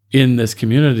in this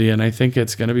community? And I think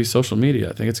it's going to be social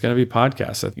media. I think it's going to be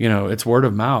podcasts. It's word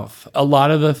of mouth. A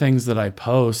lot of the things that I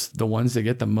post, the ones that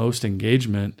get the most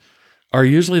engagement, are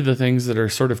usually the things that are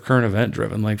sort of current event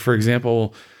driven. Like, for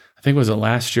example, I think it was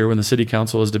last year when the city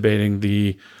council was debating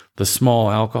the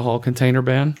small alcohol container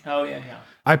ban. Oh, yeah.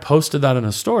 I posted that in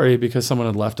a story because someone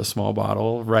had left a small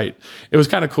bottle, right? It was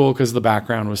kind of cool because the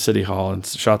background was City Hall and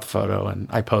shot the photo. And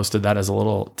I posted that as a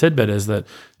little tidbit, is that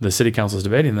the city council is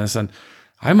debating this. And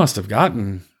I must have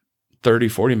gotten 30,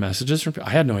 40 messages from people.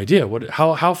 I had no idea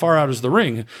how far out is the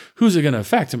ring? Who's it going to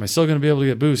affect? Am I still going to be able to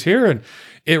get booze here? And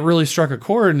it really struck a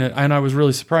chord. And I was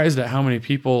really surprised at how many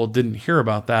people didn't hear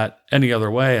about that any other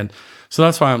way. And so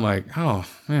that's why I'm like, oh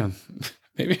man,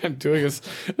 maybe I'm doing this.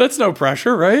 That's no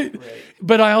pressure, right?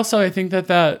 But I think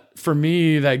that for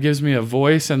me, that gives me a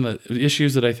voice and the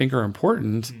issues that I think are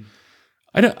important.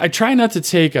 I try not to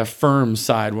take a firm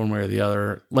side one way or the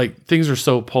other. Like, things are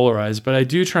so polarized, but I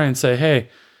do try and say, hey,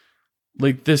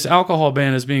 like, this alcohol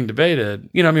ban is being debated.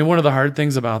 One of the hard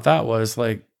things about that was,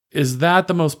 like, is that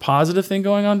the most positive thing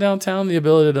going on downtown? The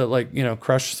ability to,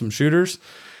 crush some shooters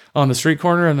on the street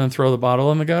corner and then throw the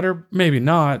bottle in the gutter? Maybe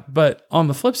not. But on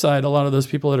the flip side, a lot of those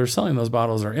people that are selling those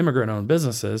bottles are immigrant-owned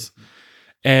businesses.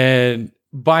 And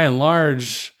by and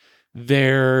large,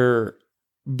 they're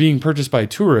being purchased by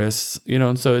tourists,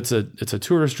 and so it's a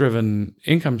tourist-driven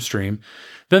income stream.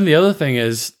 Then the other thing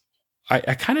is,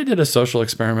 I kind of did a social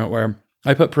experiment where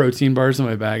I put protein bars in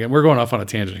my bag, and we're going off on a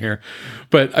tangent here,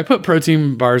 but I put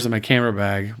protein bars in my camera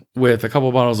bag with a couple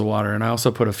of bottles of water, and I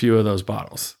also put a few of those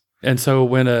bottles. And so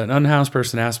when an unhoused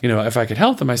person asked, if I could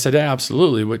help them, I said, yeah,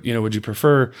 absolutely. Would you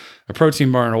prefer a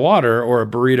protein bar and a water or a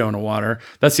burrito and a water?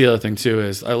 That's the other thing too,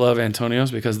 is I love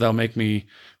Antonio's because they'll make me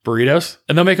burritos,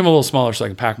 and they'll make them a little smaller so I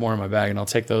can pack more in my bag, and I'll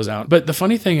take those out. But the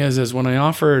funny thing is when I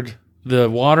offered the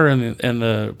water and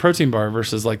the protein bar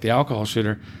versus like the alcohol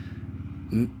shooter,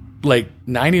 like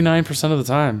 99% of the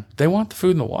time, they want the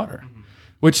food and the water,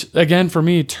 which again, for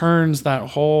me, turns that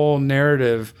whole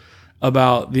narrative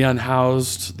about the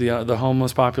unhoused, the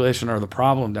homeless population are the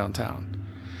problem downtown.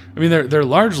 They're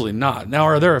largely not. Now,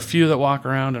 are there a few that walk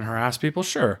around and harass people?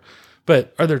 Sure.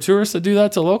 But are there tourists that do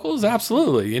that to locals?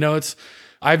 Absolutely.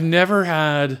 I've never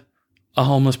had a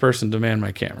homeless person demand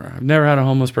my camera. I've never had a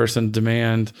homeless person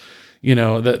demand,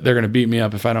 that they're going to beat me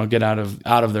up if I don't get out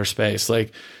of their space.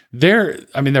 Like, they're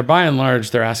by and large,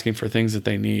 they're asking for things that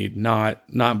they need,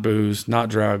 not booze, not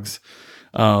drugs.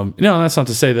 That's not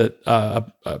to say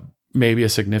that maybe a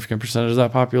significant percentage of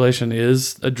that population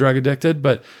is a drug addicted,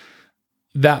 but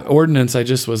that ordinance, I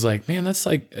just was like, man, that's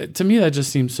like, to me, that just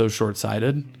seems so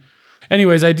short-sighted.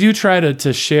 Anyways, I do try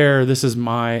to share, this is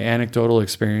my anecdotal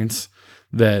experience,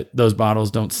 that those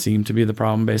bottles don't seem to be the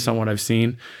problem based on what I've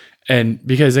seen. And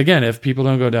because again, if people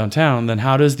don't go downtown, then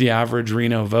how does the average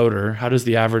Reno voter, how does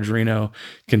the average Reno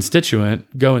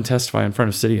constituent go and testify in front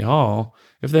of City Hall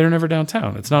if they're never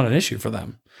downtown? It's not an issue for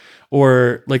them.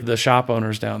 Or like the shop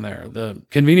owners down there, the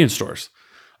convenience stores.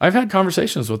 I've had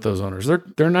conversations with those owners.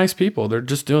 They're nice people. They're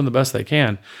just doing the best they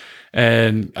can.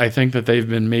 And I think that they've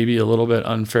been maybe a little bit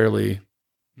unfairly,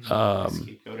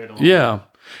 yeah.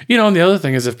 And the other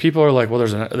thing is, if people are like, well,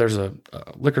 there's a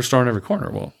liquor store in every corner.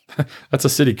 Well, that's a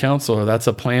city council, or that's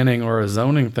a planning or a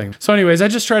zoning thing. So anyways, I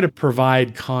just try to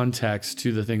provide context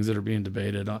to the things that are being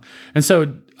debated. And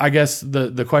so I guess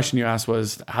the question you asked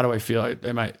was, how do I feel?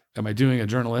 Am I doing a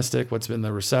journalistic? What's been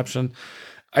the reception?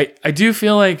 I do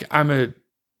feel like I'm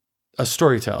a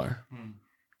storyteller.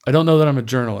 I don't know that I'm a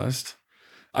journalist.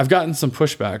 I've gotten some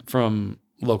pushback from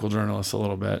local journalists a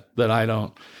little bit that I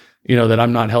don't, that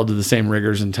I'm not held to the same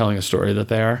rigors in telling a story that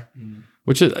they are.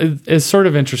 which is sort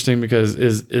of interesting because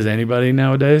is anybody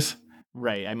nowadays?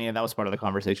 Right. I mean, that was part of the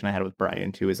conversation I had with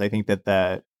Brian too, is I think that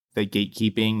the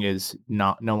gatekeeping is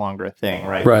no longer a thing,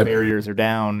 right? Right. Barriers are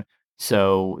down.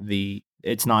 So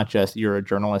it's not just you're a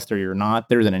journalist or you're not.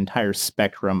 There's an entire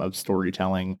spectrum of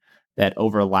storytelling that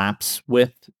overlaps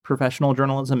with professional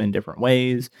journalism in different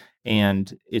ways.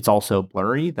 And it's also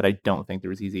blurry that I don't think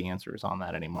there's easy answers on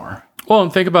that anymore. Well,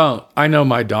 and think about, I know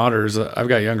my daughters, I've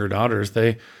got younger daughters,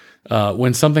 they,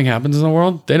 when something happens in the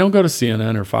world, they don't go to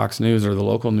CNN or Fox News or the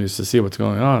local news to see what's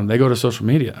going on. They go to social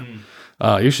media.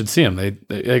 You should see them.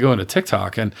 They go into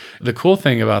TikTok. And the cool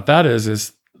thing about that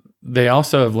is they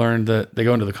also have learned that they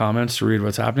go into the comments to read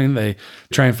what's happening. They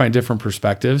try and find different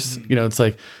perspectives. It's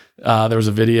like there was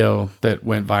a video that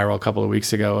went viral a couple of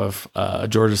weeks ago of a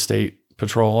Georgia State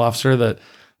patrol officer that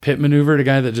pit maneuvered a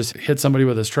guy that just hit somebody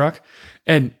with his truck.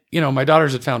 And, my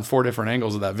daughters had found 4 different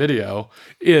angles of that video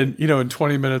in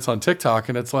 20 minutes on TikTok.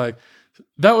 And it's like,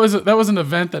 that was an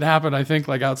event that happened, I think,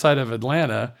 like outside of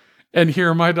Atlanta. And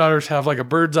here my daughters have like a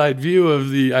bird's eye view of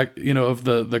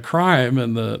the crime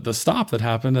and the stop that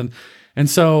happened. And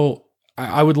so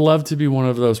I would love to be one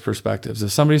of those perspectives.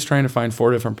 If somebody's trying to find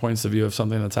 4 different points of view of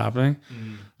something that's happening,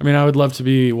 I would love to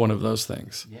be one of those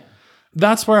things. Yeah.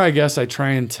 That's where I guess I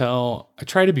try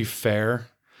to be fair.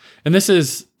 And this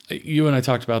is, you and I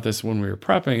talked about this when we were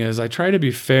prepping, is I try to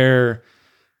be fair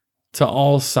to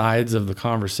all sides of the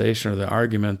conversation or the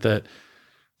argument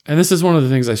and this is one of the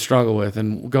things I struggle with.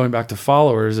 And going back to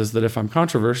followers is that if I'm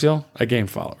controversial, I gain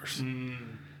followers.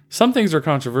 Some things are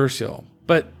controversial,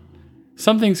 but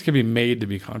some things can be made to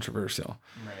be controversial.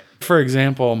 Right. For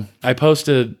example, I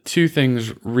posted 2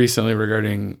 things recently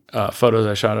regarding photos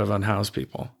I shot of unhoused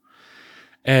people.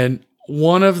 And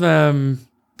one of them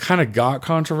kind of got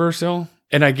controversial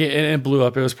and it blew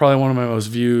up. It was probably one of my most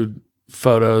viewed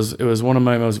photos. It was one of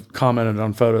my most commented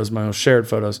on photos, my most shared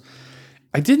photos.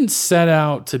 I didn't set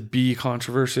out to be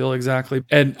controversial exactly.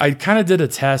 And I kind of did a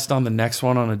test on the next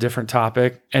one on a different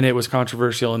topic, and it was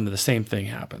controversial and the same thing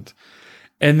happened.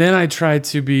 And then I tried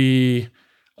to be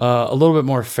a little bit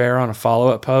more fair on a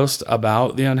follow-up post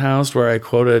about the unhoused, where I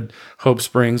quoted Hope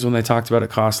Springs when they talked about it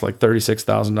cost like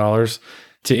 $36,000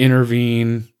 to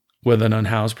intervene with an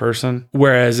unhoused person.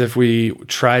 Whereas if we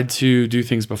tried to do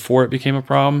things before it became a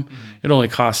problem, it only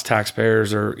cost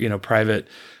taxpayers or, private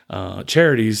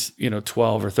charities,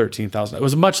 $12,000 or $13,000. It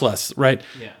was much less, right?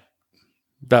 Yeah.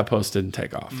 That post didn't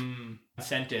take off.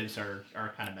 Incentives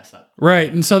are kind of messed up.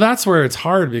 Right. And so that's where it's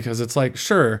hard, because it's like,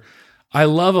 sure, I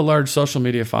love a large social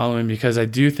media following because I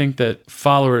do think that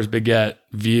followers beget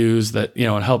views that,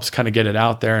 it helps kind of get it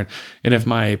out there. And if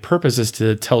my purpose is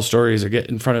to tell stories or get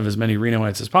in front of as many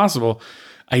Renoites as possible,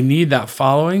 I need that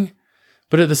following.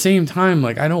 But at the same time,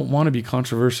 like, I don't want to be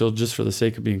controversial just for the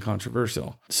sake of being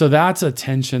controversial. So that's a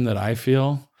tension that I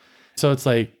feel. So it's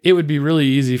like, it would be really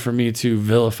easy for me to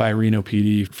vilify Reno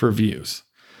PD for views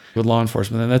with law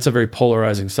enforcement. And that's a very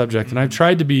polarizing subject. And I've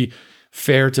tried to be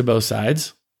fair to both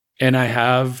sides. And I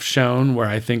have shown where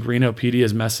I think Reno PD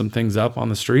has messed some things up on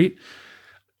the street.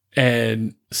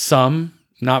 And some,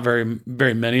 not very,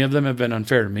 very many of them have been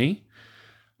unfair to me.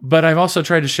 But I've also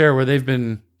tried to share where they've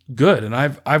been good. And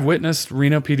I've witnessed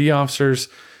Reno PD officers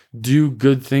do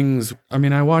good things. I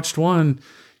mean, I watched one,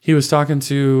 he was talking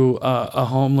to a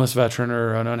homeless veteran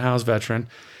or an unhoused veteran,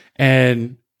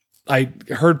 and I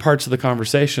heard parts of the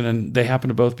conversation, and they happen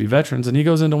to both be veterans. And he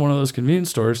goes into one of those convenience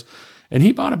stores and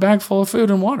he bought a bag full of food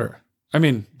and water. I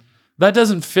mean, that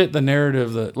doesn't fit the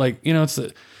narrative that, like, is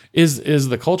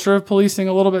the culture of policing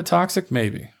a little bit toxic?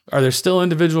 Maybe. Are there still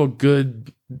individual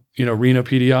good, Reno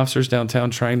PD officers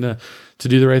downtown trying to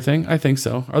do the right thing? I think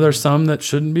so. Are there some that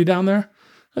shouldn't be down there?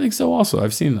 I think so also.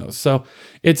 I've seen those. So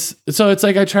it's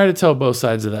like I try to tell both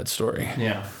sides of that story.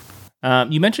 Yeah.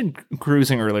 You mentioned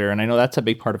cruising earlier, and I know that's a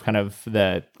big part of kind of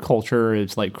the culture,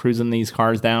 is like cruising these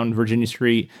cars down Virginia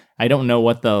Street. I don't know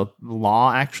what the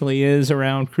law actually is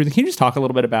around cruising. Can you just talk a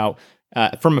little bit about,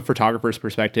 from a photographer's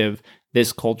perspective,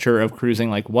 this culture of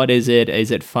cruising? Like, what is it? Is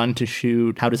it fun to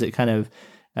shoot? How does it kind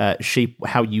of shape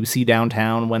how you see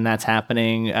downtown when that's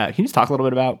happening? Can you just talk a little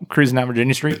bit about cruising down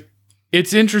Virginia Street?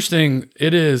 It's interesting.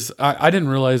 It is. I didn't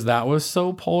realize that was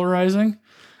so polarizing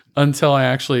until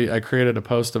I created a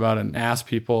post about it and asked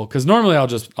people, because normally I'll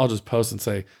just post and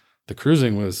say the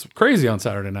cruising was crazy on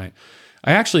Saturday night.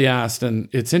 I actually asked, and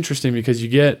it's interesting because you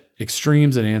get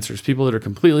extremes and answers. People that are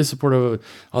completely supportive of it.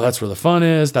 Oh, that's where the fun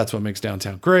is. That's what makes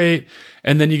downtown great.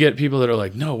 And then you get people that are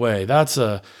like, no way,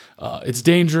 it's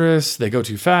dangerous. They go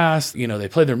too fast. They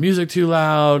play their music too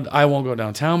loud. I won't go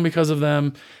downtown because of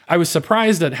them. I was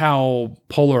surprised at how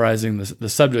polarizing the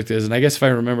subject is. And I guess if I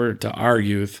remember to our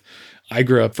youth, I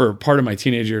grew up for part of my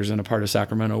teenage years in a part of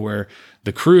Sacramento where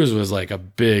the cruise was like a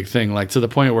big thing, like to the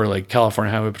point where like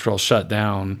California Highway Patrol shut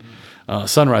down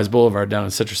Sunrise Boulevard down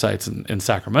in Citrus Heights in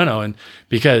Sacramento, and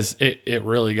because it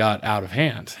really got out of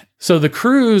hand. So the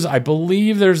cruise, I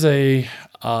believe there's an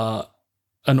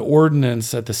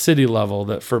ordinance at the city level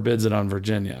that forbids it on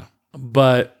Virginia,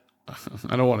 but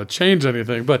I don't want to change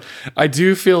anything, but I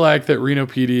do feel like that Reno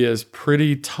PD is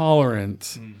pretty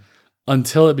tolerant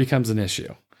until it becomes an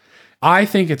issue. I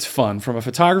think it's fun from a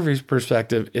photography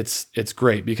perspective. It's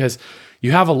great because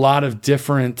you have a lot of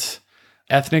different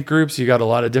ethnic groups. You got a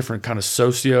lot of different kind of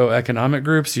socioeconomic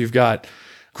groups. You've got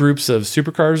groups of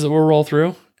supercars that will roll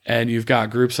through, and you've got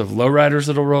groups of lowriders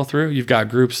that'll roll through. You've got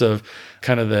groups of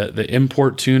kind of the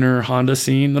import tuner Honda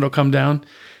scene that'll come down.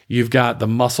 You've got the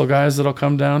muscle guys that'll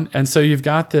come down. And so you've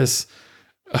got this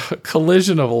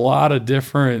collision of a lot of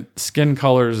different skin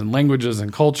colors and languages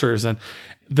and cultures. And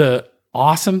the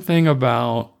awesome thing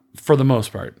about, for the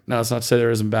most part, now it's not to say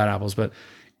there isn't bad apples, but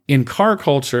in car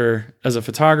culture as a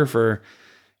photographer,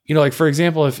 you know, like for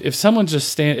example, if someone's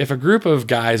if a group of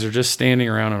guys are just standing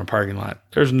around in a parking lot,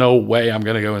 there's no way I'm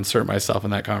going to go insert myself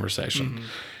in that conversation. Mm-hmm.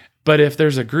 But if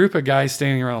there's a group of guys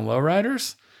standing around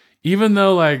lowriders, even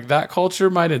though like that culture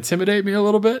might intimidate me a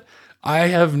little bit, I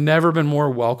have never been more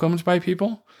welcomed by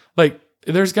people. Like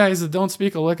there's guys that don't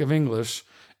speak a lick of English,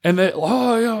 and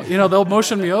they'll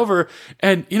motion me over,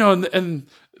 and and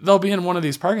they'll be in one of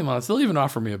these parking lots. They'll even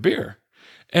offer me a beer,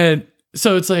 and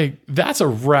so it's like that's a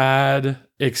rad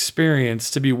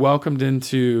experience to be welcomed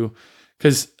into,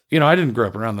 because I didn't grow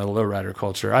up around the lowrider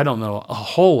culture. I don't know a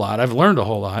whole lot. I've learned a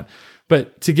whole lot.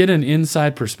 But to get an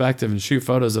inside perspective and shoot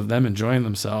photos of them enjoying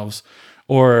themselves,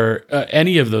 or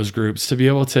any of those groups, to be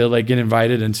able to like get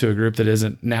invited into a group that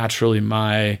isn't naturally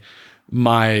my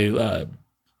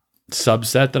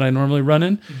subset that I normally run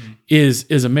in,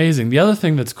 is amazing. The other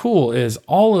thing that's cool is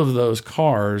all of those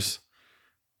cars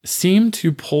seem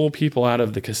to pull people out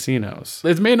of the casinos.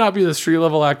 It may not be the street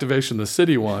level activation the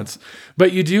city wants,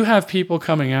 but you do have people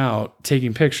coming out,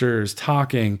 taking pictures,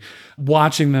 talking,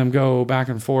 watching them go back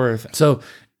and forth. So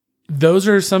those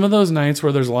are some of those nights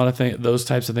where there's a lot of those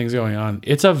types of things going on.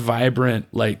 It's a vibrant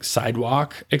like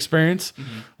sidewalk experience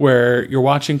where you're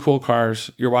watching cool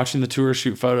cars, you're watching the tourists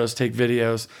shoot photos, take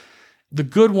videos. The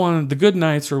good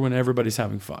nights are when everybody's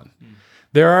having fun.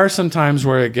 There are some times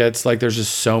where it gets like there's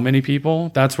just so many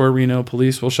people. That's where Reno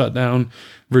police will shut down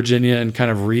Virginia and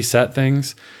kind of reset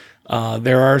things.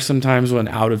 There are some times when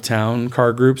out of town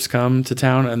car groups come to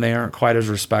town and they aren't quite as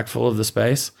respectful of the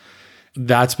space.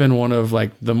 That's been one of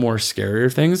like the more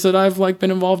scarier things that I've like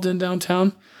been involved in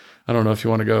downtown. I don't know if you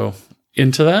want to go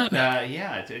into that.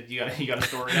 Yeah, you got a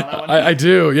story on that one? I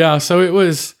do. Yeah. So it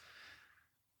was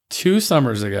 2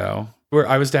 summers ago where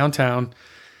I was downtown.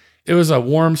 It was a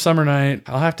warm summer night.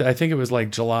 I think it was like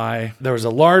July. There was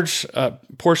a large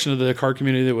portion of the car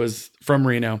community that was from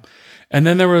Reno. And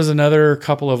then there was another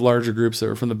couple of larger groups that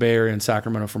were from the Bay Area and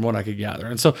Sacramento, from what I could gather.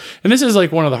 And this is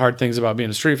like one of the hard things about being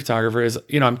a street photographer is,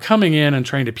 I'm coming in and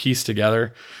trying to piece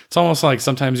together. It's almost like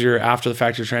sometimes you're after the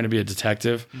fact, you're trying to be a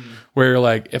detective, where you're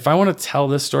like, if I want to tell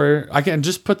this story, I can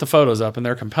just put the photos up and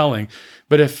they're compelling.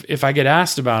 But if I get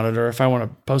asked about it, or if I want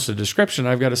to post a description,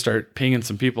 I've got to start pinging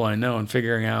some people I know and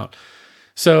figuring out.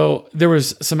 So there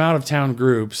was some out of town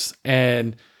groups,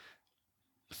 and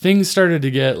things started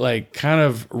to get like kind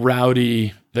of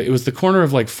rowdy. It was the corner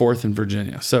of like 4th and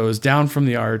Virginia. So it was down from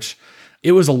the arch.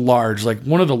 It was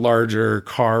one of the larger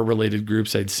car related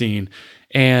groups I'd seen.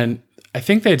 And I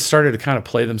think they'd started to kind of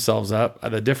play themselves up.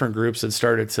 The different groups had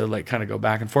started to like kind of go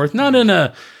back and forth. Not in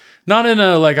a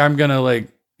like, I'm going to like,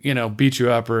 beat you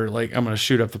up, or like, I'm going to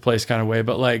shoot up the place kind of way,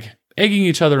 but like egging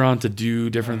each other on to do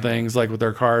different things like with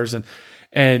their cars.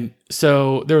 And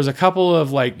so there was a couple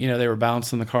of like, they were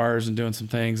bouncing the cars and doing some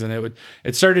things, and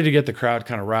it started to get the crowd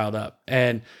kind of riled up.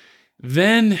 And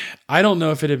then I don't know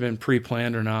if it had been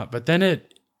pre-planned or not, but then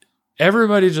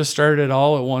everybody just started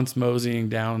all at once moseying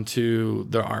down to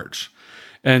the arch.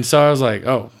 And so I was like,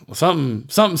 oh, well,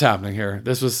 something's happening here.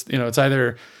 This was, it's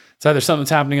either something's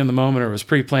happening in the moment or it was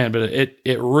pre-planned, but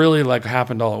it really like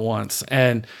happened all at once.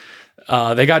 And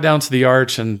they got down to the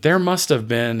arch, and there must have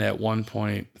been at one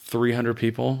point 300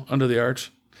 people under the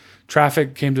arch.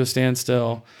 Traffic came to a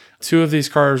standstill. 2 of these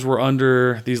cars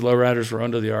these lowriders were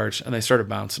under the arch, and they started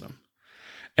bouncing them.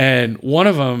 And one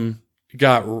of them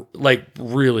got like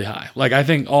really high. Like I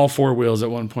think all 4 wheels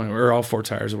at one point, or all 4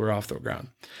 tires were off the ground.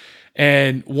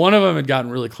 And one of them had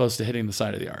gotten really close to hitting the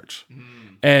side of the arch.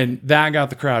 And that got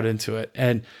the crowd into it.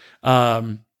 And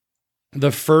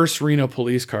the first Reno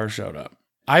police car showed up.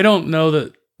 I don't know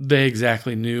that they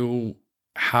exactly knew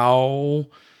how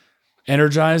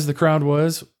energized the crowd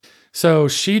was, So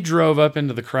she drove up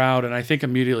into the crowd, and I think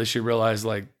immediately she realized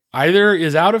like either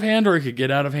is out of hand or it could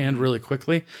get out of hand really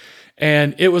quickly.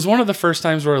 And it was one of the first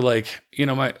times where like,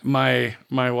 my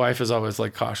wife is always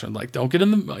like cautioned, like, don't get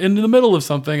into the middle of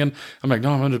something. And I'm like,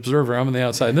 no, I'm an observer. I'm on the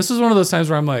outside. And this is one of those times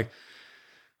where I'm like,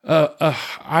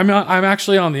 I'm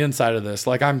actually on the inside of this.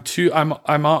 Like I'm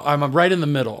right in the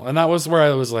middle. And that was where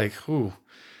I was like, ooh,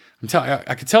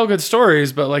 I could tell good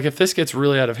stories, but like if this gets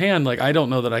really out of hand, like I don't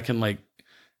know that I can like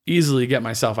easily get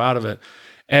myself out of it.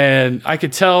 And I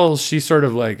could tell she sort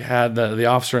of like had the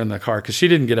officer in the car because she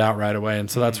didn't get out right away.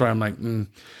 And so that's where I'm like,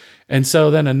 And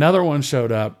so then another one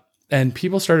showed up and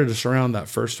people started to surround that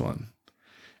first one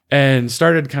and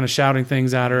started kind of shouting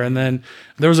things at her. And then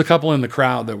there was a couple in the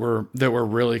crowd that were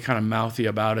really kind of mouthy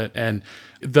about it. And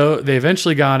though they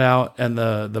eventually got out and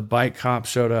the bike cop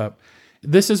showed up,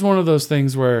 this is one of those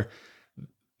things where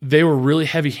they were really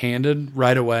heavy-handed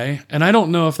right away. And I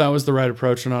don't know if that was the right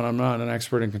approach or not. I'm not an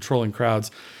expert in controlling crowds,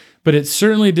 but it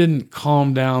certainly didn't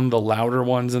calm down the louder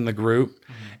ones in the group.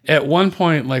 Mm-hmm. At one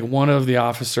point, like one of the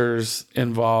officers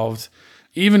involved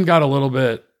even got a little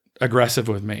bit aggressive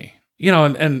with me,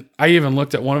 and I even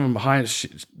looked at one of them behind.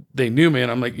 They knew me, and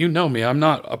I'm like, me. I'm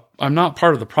not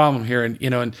part of the problem here.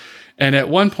 And and at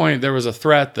one point there was a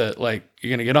threat that like you're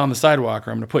gonna get on the sidewalk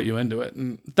or I'm gonna put you into it.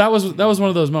 And that was one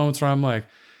of those moments where I'm like,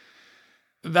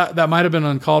 that might have been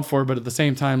uncalled for, but at the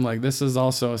same time, like this is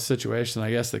also a situation,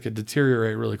 I guess, that could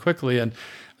deteriorate really quickly. And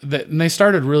they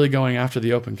started really going after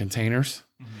the open containers.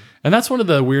 Mm-hmm. And that's one of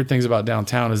the weird things about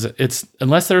downtown is it's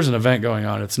unless there's an event going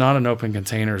on, it's not an open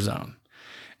container zone.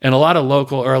 And a lot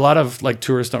of like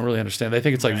tourists don't really understand. They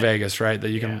think it's like Vegas, right? That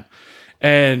you can,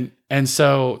 and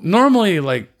so normally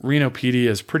like Reno PD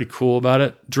is pretty cool about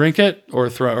it. Drink it or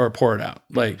pour it out.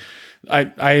 Like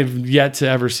I've yet to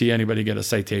ever see anybody get a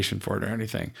citation for it or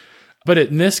anything. But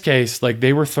in this case, like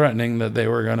they were threatening that they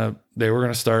were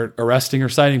gonna start arresting or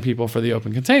citing people for the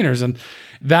open containers, and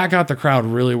that got the crowd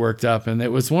really worked up. And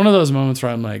it was one of those moments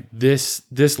where I'm like, this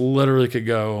literally could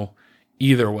go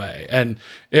either way, and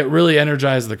it really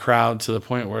energized the crowd to the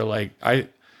point where like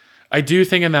I do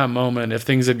think in that moment, if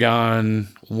things had gone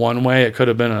one way, it could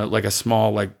have been a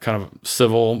small like kind of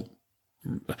civil.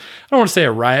 I don't want to say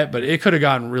a riot, but it could have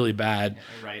gotten really bad.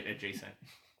 A riot adjacent.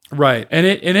 Right. And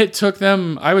it took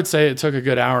them, I would say it took a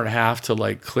good hour and a half to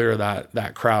like clear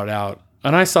that crowd out.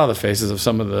 And I saw the faces of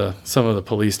some of the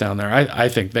police down there. I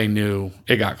think they knew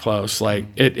it got close. Like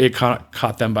it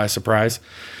caught them by surprise.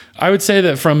 I would say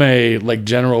that from a like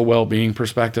general well-being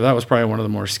perspective, that was probably one of the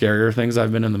more scarier things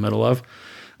I've been in the middle of.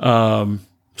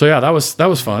 So yeah, that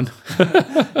was fun.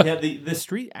 Yeah, the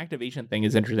street activation thing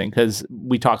is interesting because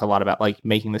we talk a lot about like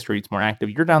making the streets more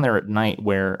active. You're down there at night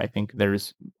where I think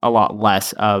there's a lot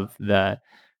less of the,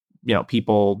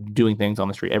 people doing things on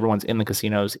the street. Everyone's in the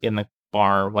casinos, in the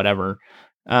bar, whatever.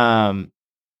 What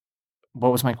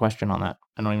was my question on that?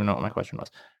 I don't even know what my question was.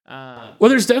 Well,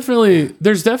 there's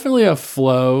definitely a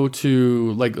flow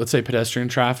to like, let's say pedestrian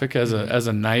traffic as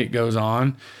a night goes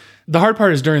on. The hard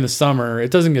part is during the summer,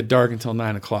 it doesn't get dark until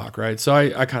 9:00, right? So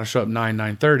I kind of show up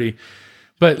 9:30,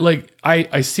 but like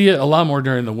I see it a lot more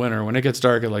during the winter when it gets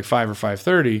dark at like 5 or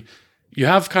 5:30. You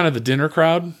have kind of the dinner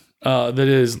crowd that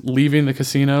is leaving the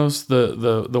casinos,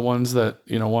 the ones that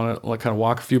want to like kind of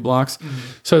walk a few blocks. Mm-hmm.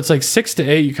 So it's like 6 to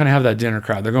 8. You kind of have that dinner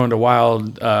crowd. They're going to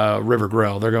Wild River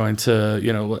Grill. They're going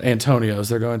to Antonio's.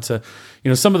 They're going to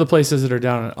some of the places that are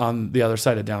down on the other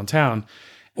side of downtown.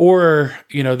 Or,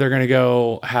 they're going to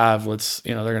go they're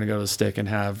going to go to the Stick and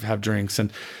have drinks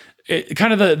and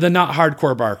kind of the not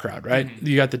hardcore bar crowd, right? Mm-hmm.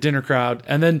 You got the dinner crowd.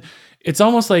 And then it's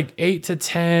almost like 8 to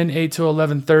 10, 8 to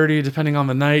 11:30, depending on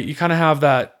the night. You kind of have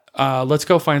that, let's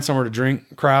go find somewhere to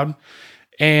drink crowd.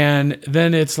 And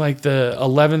then it's like the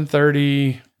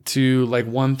 11:30 to like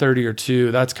 1:30 or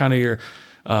 2. That's kind of your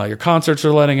concerts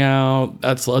are letting out.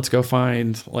 Let's go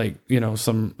find like,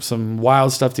 some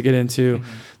wild stuff to get into.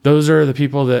 Mm-hmm. Those are the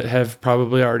people that have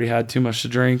probably already had too much to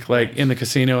drink, like in the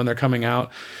casino, and they're coming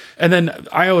out. And then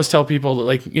I always tell people that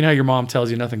like, your mom tells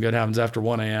you nothing good happens after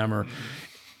 1 a.m. or,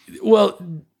 well,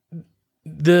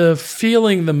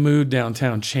 the mood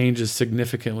downtown changes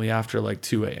significantly after like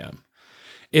 2 a.m.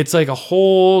 It's like a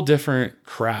whole different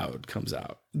crowd comes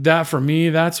out. That for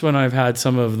me, that's when I've had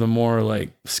some of the more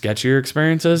like sketchier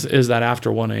experiences is that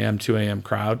after 1 a.m., 2 a.m.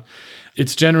 crowd.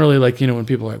 It's generally like, when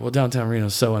people are like, well, downtown Reno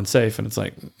is so unsafe. And it's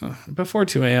like, before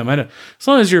 2 a.m., as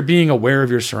long as you're being aware of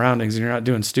your surroundings and you're not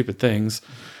doing stupid things,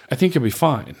 I think you'll be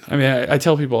fine. I mean, I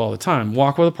tell people all the time,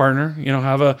 walk with a partner,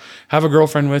 have a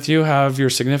girlfriend with you, have your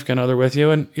significant other with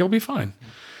you, and you'll be fine.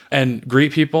 And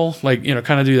greet people, like,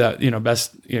 kind of do that, your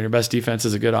best defense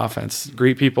is a good offense.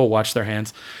 Greet people, watch their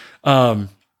hands.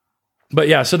 But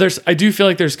yeah, so I do feel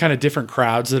like there's kind of different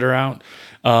crowds that are out,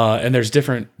 and there's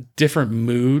different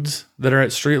moods that are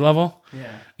at street level.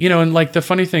 Yeah. And like the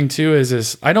funny thing too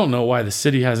is I don't know why the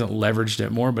city hasn't leveraged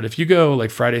it more, but if you go like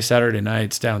Friday, Saturday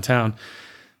nights downtown,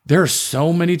 there are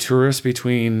so many tourists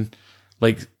between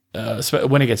like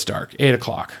when it gets dark,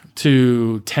 8:00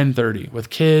 to 10:30 with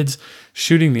kids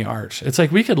shooting the arch. It's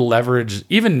like we could leverage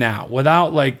even now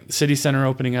without like city center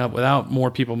opening up, without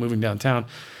more people moving downtown.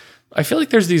 I feel like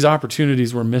there's these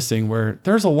opportunities we're missing where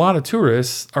there's a lot of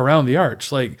tourists around the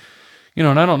arch. Like,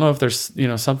 and I don't know if there's,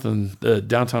 something the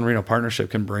Downtown Reno Partnership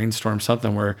can brainstorm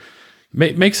something where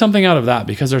make something out of that,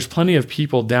 because there's plenty of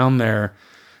people down there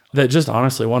that just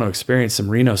honestly want to experience some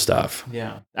Reno stuff.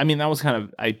 Yeah. I mean, that was kind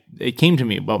of, it came to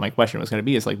me, what my question was going to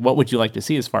be is like, what would you like to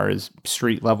see as far as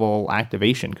street level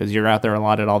activation? Because you're out there a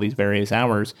lot at all these various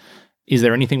hours. Is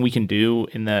there anything we can do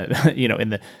in the, in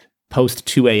the post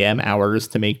 2 a.m. hours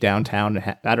to make downtown?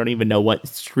 I don't even know what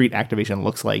street activation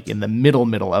looks like in the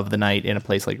middle of the night in a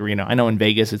place like Reno. I know in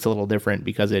Vegas it's a little different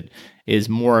because it is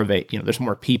more of a, there's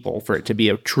more people for it to be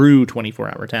a true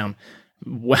 24-hour town.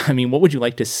 I mean, what would you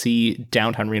like to see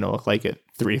downtown Reno look like at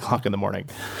 3:00 in the morning?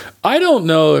 I don't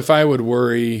know if I would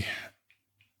worry.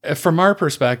 From our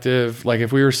perspective, like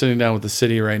if we were sitting down with the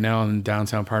city right now in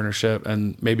Downtown Partnership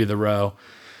and maybe the Row,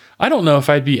 I don't know if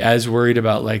I'd be as worried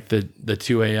about like the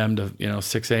 2 a.m. to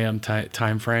 6 a.m.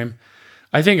 time frame.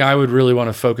 I think I would really want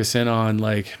to focus in on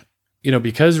like,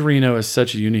 because Reno is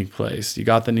such a unique place. You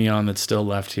got the neon that's still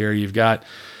left here. You've got,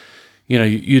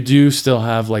 you do still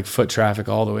have like foot traffic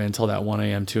all the way until that 1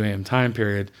 a.m., 2 a.m. time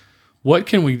period. What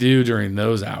can we do during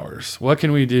those hours? What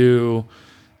can we do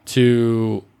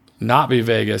to not be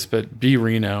Vegas, but be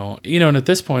Reno? And at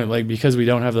this point, like, because we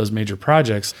don't have those major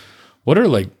projects, what are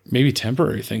like maybe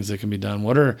temporary things that can be done?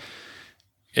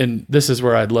 And this is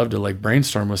where I'd love to like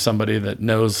brainstorm with somebody that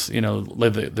knows,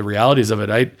 the realities of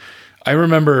it. I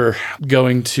remember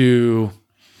going to,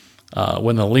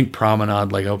 when the Link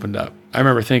Promenade like opened up, I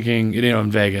remember thinking,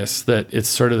 in Vegas that it's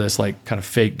sort of this like kind of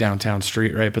fake downtown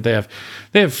street, right? But they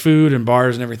have food and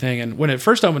bars and everything. And when it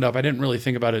first opened up, I didn't really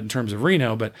think about it in terms of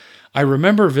Reno, but I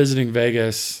remember visiting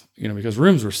Vegas, because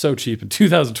rooms were so cheap in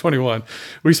 2021.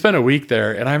 We spent a week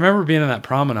there, and I remember being in that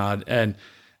promenade and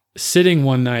sitting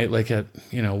one night like at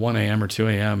 1 a.m. or 2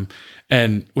 a.m.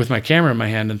 and with my camera in my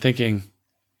hand and thinking,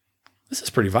 this is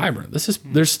pretty vibrant.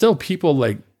 There's still people,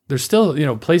 like there's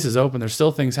still places open. There's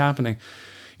still things happening,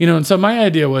 And so my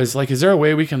idea was like, is there a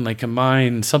way we can like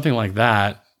combine something like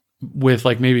that with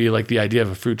like maybe like the idea of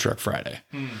a food truck Friday?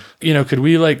 Could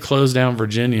we like close down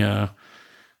Virginia?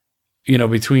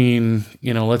 Between,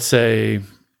 let's say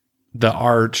the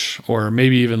Arch or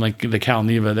maybe even like the Cal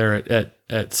Neva there at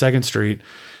 2nd Street,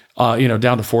 down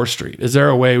to 4th Street. Is there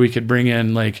a way we could bring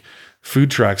in like food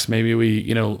trucks? Maybe we,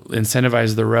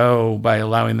 incentivize the Row by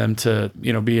allowing them to,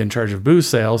 be in charge of booze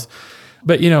sales,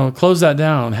 but, close that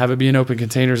down, have it be an open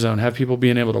container zone, have people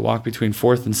being able to walk between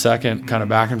 4th and 2nd, kind of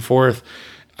back and forth.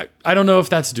 I don't know if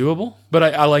that's doable, but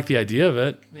I like the idea of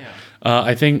it. Yeah.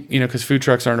 I think, because food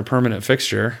trucks aren't a permanent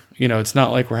fixture, it's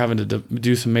not like we're having to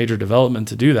do some major development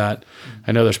to do that.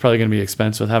 I know there's probably going to be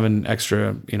expense with having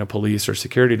extra, police or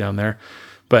security down there.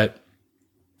 But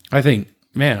I think,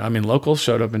 locals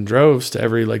showed up in droves to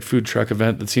every like food truck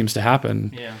event that seems to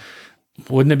happen. Yeah.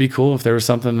 Wouldn't it be cool if there was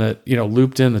something that,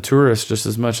 looped in the tourists just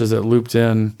as much as it looped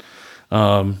in,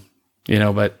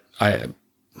 but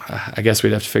I guess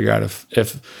we'd have to figure out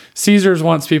if Caesars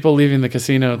wants people leaving the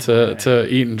casino to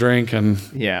eat and drink. And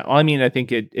yeah, well, I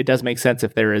think it does make sense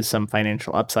if there is some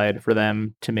financial upside for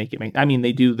them to make it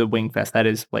they do the Wing Fest. That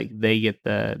is like they get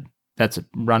that's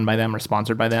run by them or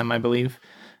sponsored by them, I believe.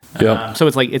 Yeah. So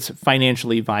it's like it's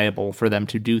financially viable for them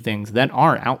to do things that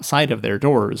are outside of their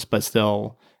doors, but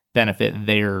still benefit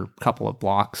their couple of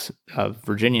blocks of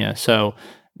Virginia. So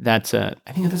I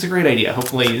think that's a great idea.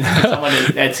 Hopefully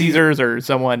someone at Caesars or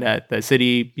someone at the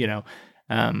city,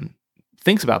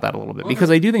 thinks about that a little bit,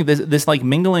 because I do think this like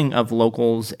mingling of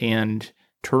locals and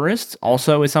tourists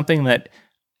also is something that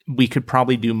we could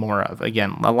probably do more of.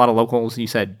 Again, a lot of locals, you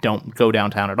said, don't go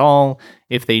downtown at all.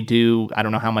 If they do, I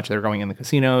don't know how much they're going in the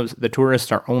casinos. The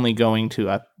tourists are only going to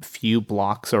a few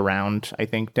blocks around, I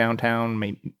think, downtown,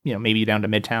 maybe down to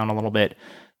Midtown a little bit.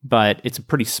 But it's a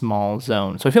pretty small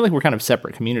zone. So I feel like we're kind of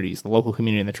separate communities, the local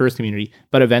community and the tourist community,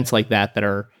 but events like that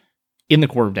are in the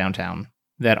core of downtown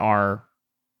that are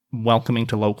welcoming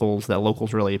to locals, that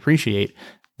locals really appreciate.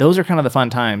 Those are kind of the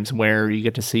fun times where you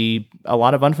get to see a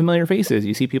lot of unfamiliar faces.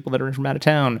 You see people that are from out of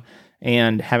town,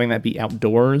 and having that be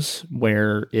outdoors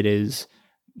where it is,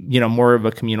 more of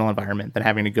a communal environment than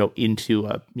having to go into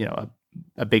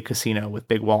a big casino with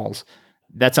big walls.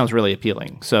 That sounds really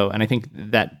appealing. So, and I think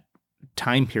that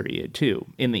time period too,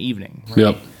 in the evening. Right?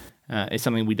 Yep. It's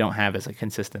something we don't have as a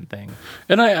consistent thing.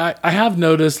 And I have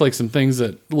noticed like some things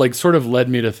that like sort of led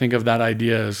me to think of that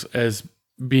idea as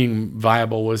being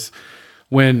viable was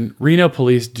when Reno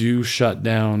police do shut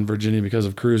down Virginia because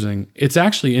of cruising. It's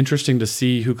actually interesting to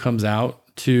see who comes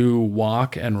out to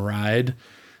walk and ride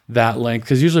that length.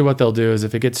 Because usually what they'll do is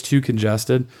if it gets too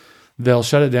congested, they'll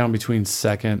shut it down between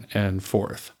 2nd and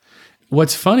 4th.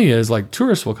 What's funny is like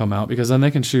tourists will come out because then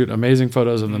they can shoot amazing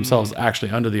photos of themselves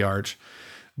actually under the arch.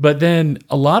 But then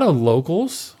a lot of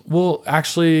locals will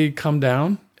actually come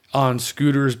down on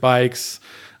scooters, bikes,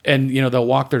 and they'll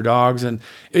walk their dogs. And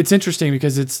it's interesting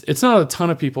because it's not a ton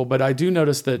of people, but I do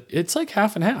notice that it's like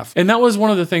half and half. And that was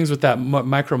one of the things with that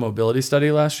micro-mobility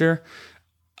study last year.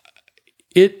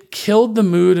 It killed the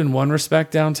mood in one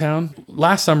respect downtown.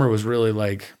 Last summer was really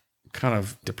like kind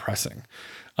of depressing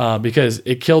because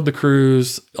it killed the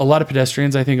cruise. A lot of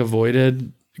pedestrians, I think,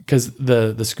 avoided because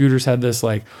the scooters had this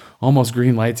like almost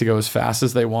green light to go as fast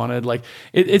as they wanted. Like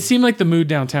it seemed like the mood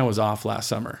downtown was off last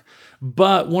summer.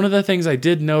 But one of the things I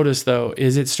did notice though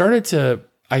is it started to,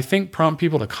 I think, prompt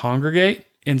people to congregate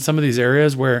in some of these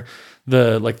areas where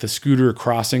the scooter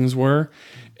crossings were.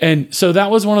 And so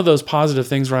that was one of those positive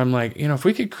things where I'm like, if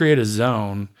we could create a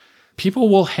zone, people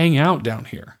will hang out down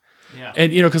here. Yeah.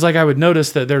 And, because like I would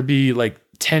notice that there'd be like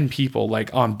 10 people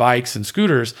like on bikes and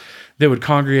scooters that would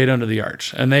congregate under the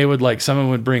arch, and they would like, someone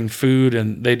would bring food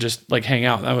and they just like hang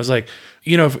out. And I was like,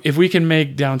 if we can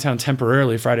make downtown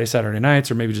temporarily Friday, Saturday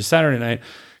nights, or maybe just Saturday night,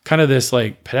 kind of this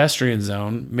like pedestrian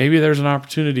zone, maybe there's an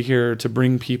opportunity here to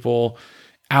bring people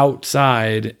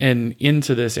outside and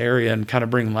into this area and kind of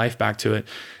bring life back to it.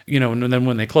 And then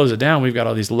when they close it down, we've got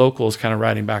all these locals kind of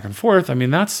riding back and forth. I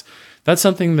mean, that's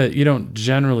something that you don't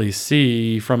generally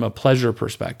see from a pleasure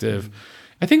perspective.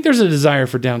 I think there's a desire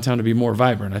for downtown to be more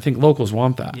vibrant. I think locals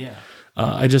want that. Yeah.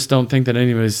 I just don't think that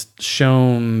anybody's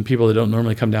shown people that don't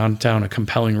normally come downtown a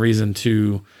compelling reason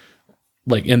to,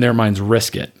 like, in their minds,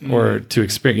 risk it or to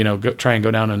experience, try and go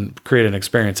down and create an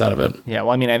experience out of it. Yeah.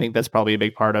 Well, I mean, I think that's probably a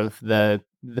big part of the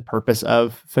purpose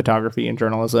of photography and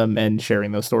journalism and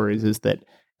sharing those stories is that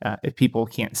if people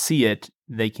can't see it,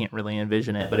 they can't really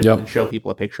envision it. But if you can show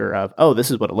people a picture of, oh, this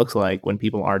is what it looks like when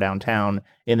people are downtown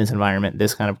in this environment,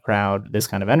 this kind of crowd, this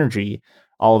kind of energy,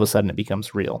 all of a sudden it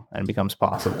becomes real and it becomes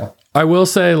possible. I will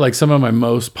say, like, some of my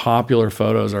most popular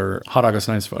photos are Hot August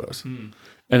Nights photos. And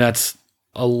that's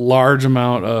a large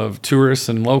amount of tourists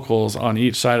and locals on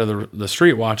each side of the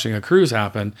street watching a cruise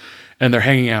happen. And they're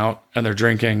hanging out and they're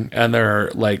drinking and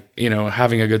they're like,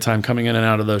 having a good time coming in and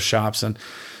out of those shops. And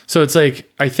so it's like,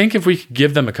 I think if we could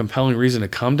give them a compelling reason to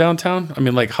come downtown, I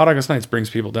mean, like Hot August Nights brings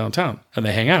people downtown and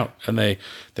they hang out and they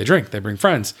drink, they bring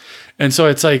friends. And so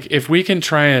it's like, if we can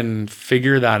try and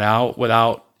figure that out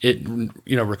without it,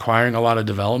 requiring a lot of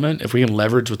development, if we can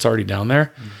leverage what's already down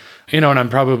there, and I'm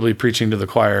probably preaching to the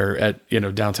choir at,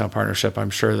 Downtown Partnership. I'm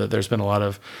sure that there's been a lot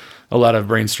of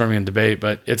brainstorming and debate,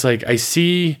 but it's like, I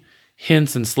see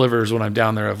hints and slivers when I'm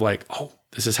down there of like, oh,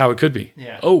 this is how it could be.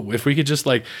 Yeah. Oh, if we could just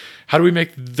like, how do we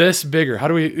make this bigger? How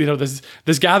do we,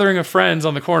 this gathering of friends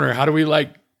on the corner, how do we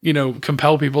like,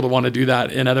 compel people to want to do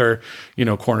that in other,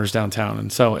 corners downtown?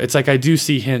 And so it's like, I do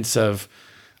see hints of,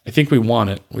 I think we want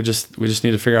it. We just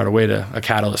need to figure out a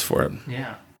catalyst for it.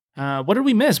 Yeah. What did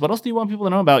we miss? What else do you want people to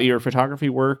know about your photography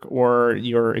work or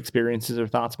your experiences or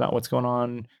thoughts about what's going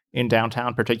on in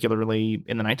downtown, particularly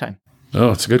in the nighttime?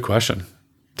 Oh, it's a good question.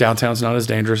 Downtown's not as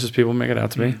dangerous as people make it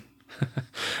out to be.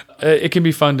 It can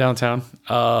be fun downtown.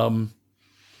 I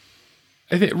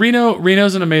think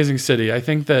Reno's an amazing city. I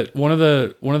think that one of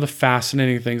the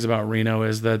fascinating things about Reno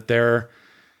is that their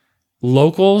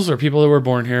locals or people that were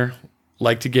born here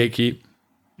like to gatekeep.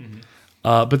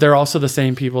 But they're also the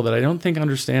same people that I don't think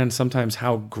understand sometimes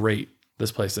how great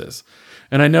this place is.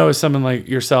 And I know as someone like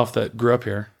yourself that grew up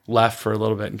here, left for a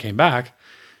little bit and came back,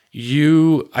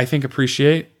 I think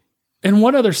appreciate. And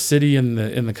what other city in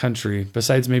the country,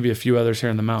 besides maybe a few others here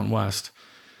in the Mountain West,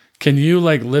 can you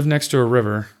like live next to a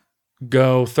river,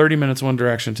 go 30 minutes one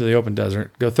direction to the open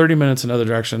desert, go 30 minutes another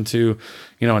direction to,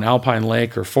 an alpine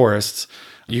lake or forests?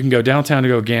 You can go downtown to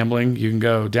go gambling. You can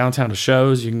go downtown to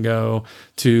shows. You can go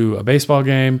to a baseball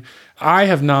game. I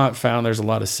have not found there's a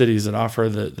lot of cities that offer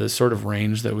the sort of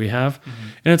range that we have.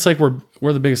 And it's like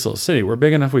we're the biggest little city. We're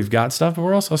big enough, we've got stuff, but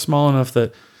we're also small enough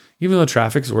that even though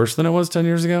traffic's worse than it was 10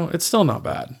 years ago, it's still not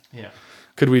bad. Yeah.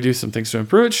 Could we do some things to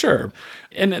improve it? Sure.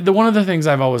 And one of the things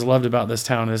I've always loved about this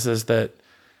town is that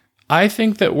I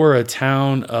think that we're a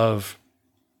town of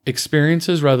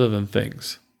experiences rather than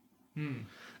things. And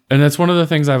that's one of the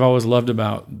things I've always loved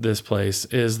about this place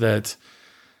is that,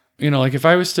 like if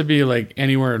I was to be like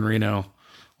anywhere in Reno,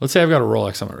 let's say I've got a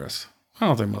Rolex on my wrist. I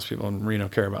don't think most people in Reno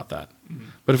care about that.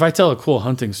 But if I tell a cool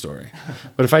hunting story,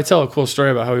 but if I tell a cool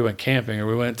story about how we went camping, or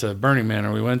we went to Burning Man,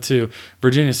 or we went to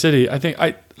Virginia City, I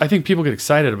think people get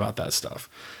excited about that stuff.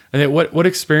 And then what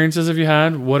experiences have you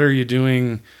had? What are you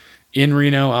doing in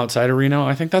Reno, outside of Reno?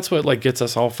 I think that's what like gets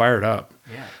us all fired up.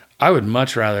 Yeah. I would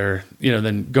much rather,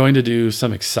 than going to do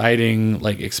some exciting,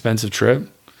 like expensive trip.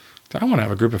 I want to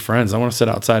have a group of friends. I want to sit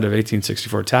outside of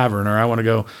 1864 Tavern, or I want to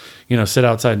go, sit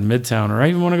outside in Midtown, or I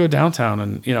even want to go downtown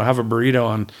and, have a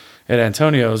burrito at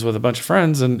Antonio's with a bunch of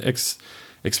friends and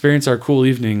experience our cool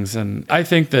evenings. And I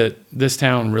think that this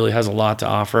town really has a lot to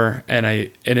offer, and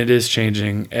it is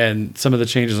changing, and some of the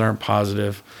changes aren't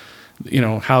positive.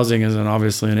 Housing isn't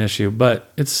obviously an issue,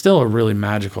 but it's still a really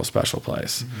magical, special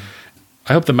place. Mm-hmm.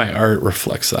 I hope that my art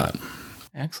reflects that.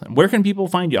 Excellent. Where can people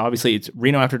find you? Obviously, it's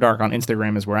Reno After Dark on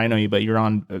Instagram is where I know you, but you're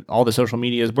on all the social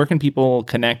medias. Where can people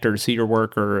connect or see your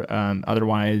work, or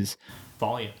otherwise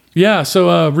follow you? Yeah,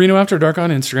 so Reno After Dark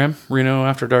on Instagram. Reno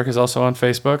After Dark is also on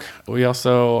Facebook. We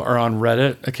also are on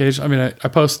Reddit occasionally. I mean, I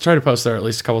try to post there at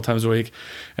least a couple times a week.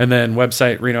 And then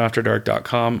website,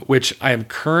 renoafterdark.com, which I am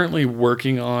currently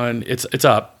working on. It's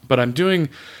up, but I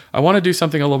want to do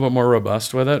something a little bit more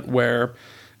robust with it, where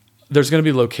there's going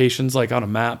to be locations like on a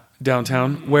map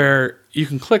downtown where you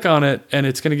can click on it and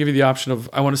it's going to give you the option of,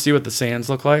 I want to see what the Sands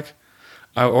look like,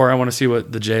 or I want to see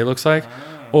what the J looks like,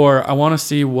 or I want to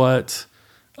see what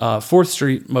 4th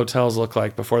Street motels look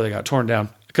like before they got torn down.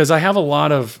 Because I have a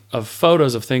lot of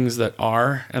photos of things that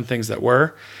are and things that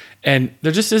were, and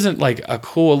there just isn't like a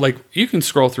cool, like you can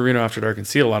scroll through Reno After Dark and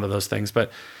see a lot of those things, but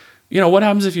what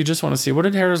happens if you just want to see what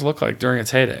did Harrah's look like during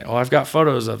its heyday? Well, I've got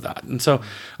photos of that. And so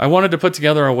I wanted to put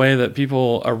together a way that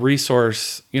people, a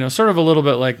resource, sort of a little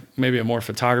bit like maybe a more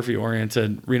photography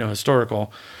oriented Reno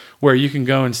historical, where you can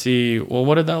go and see, well,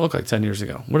 what did that look like 10 years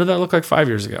ago? What did that look like 5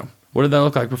 years ago? What did that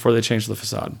look like before they changed the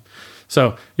facade?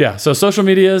 So yeah, so social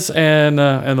medias and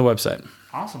the website.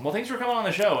 Awesome. Well, thanks for coming on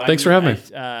the show. Thanks for having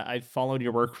me. I've followed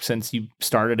your work since you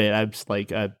started it. I was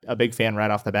like a big fan right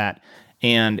off the bat.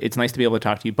 And it's nice to be able to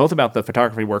talk to you both about the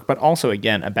photography work, but also,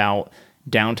 again, about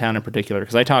downtown in particular,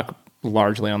 because I talk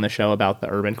largely on the show about the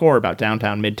urban core, about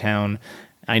downtown, midtown.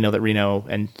 I know that Reno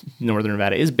and Northern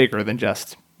Nevada is bigger than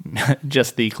just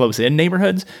the close-in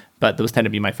neighborhoods, but those tend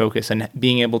to be my focus. And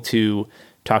being able to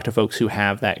talk to folks who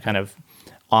have that kind of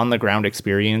on-the-ground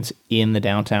experience in the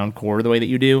downtown core the way that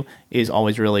you do is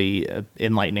always really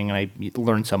enlightening, and I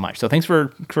learn so much. So thanks for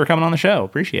coming on the show.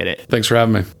 Appreciate it. Thanks for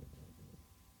having me.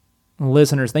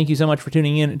 Listeners, thank you so much for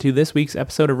tuning in to this week's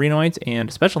episode of Renoites,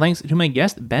 and special thanks to my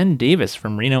guest, Ben Davis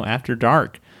from Reno After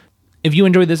Dark. If you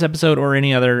enjoyed this episode or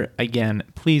any other, again,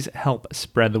 please help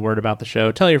spread the word about the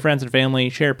show. Tell your friends and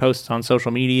family, share posts on social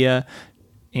media,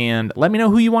 and let me know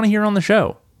who you want to hear on the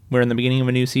show. We're in the beginning of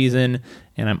a new season,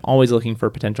 and I'm always looking for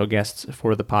potential guests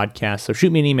for the podcast. So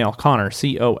shoot me an email, Connor,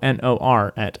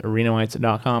 CONOR,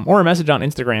 @Renoites.com, or a message on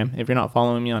Instagram. If you're not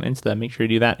following me on Insta, make sure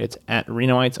you do that. It's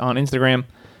 @Renoites on Instagram.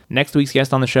 Next week's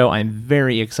guest on the show I'm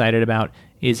very excited about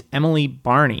is Emily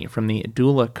Barney from the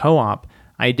Doula Co-op.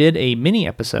 I did a mini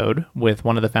episode with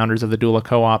one of the founders of the Doula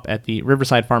Co-op at the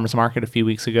Riverside Farmers Market a few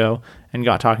weeks ago and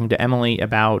got talking to Emily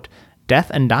about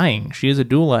death and dying. She is a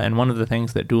doula, and one of the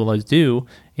things that doulas do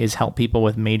is help people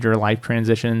with major life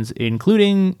transitions,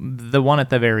 including the one at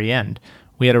the very end.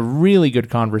 We had a really good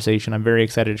conversation. I'm very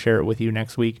excited to share it with you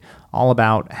next week, all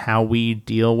about how we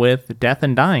deal with death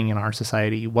and dying in our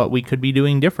society, what we could be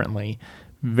doing differently.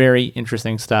 Very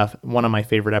interesting stuff. One of my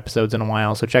favorite episodes in a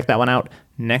while. So check that one out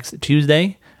next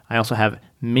Tuesday. I also have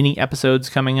mini episodes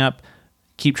coming up.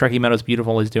 Keep Truckee Meadows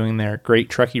Beautiful is doing their Great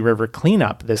Truckee River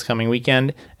cleanup this coming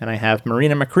weekend. And I have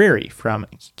Marina McCreary from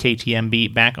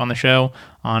KTMB back on the show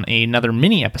on another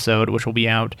mini episode, which will be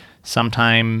out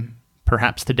sometime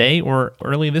perhaps today or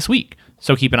early this week.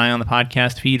 So keep an eye on the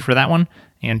podcast feed for that one,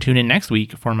 and tune in next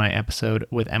week for my episode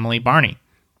with Emily Barney.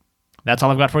 That's all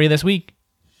I've got for you this week.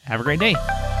 Have a great day.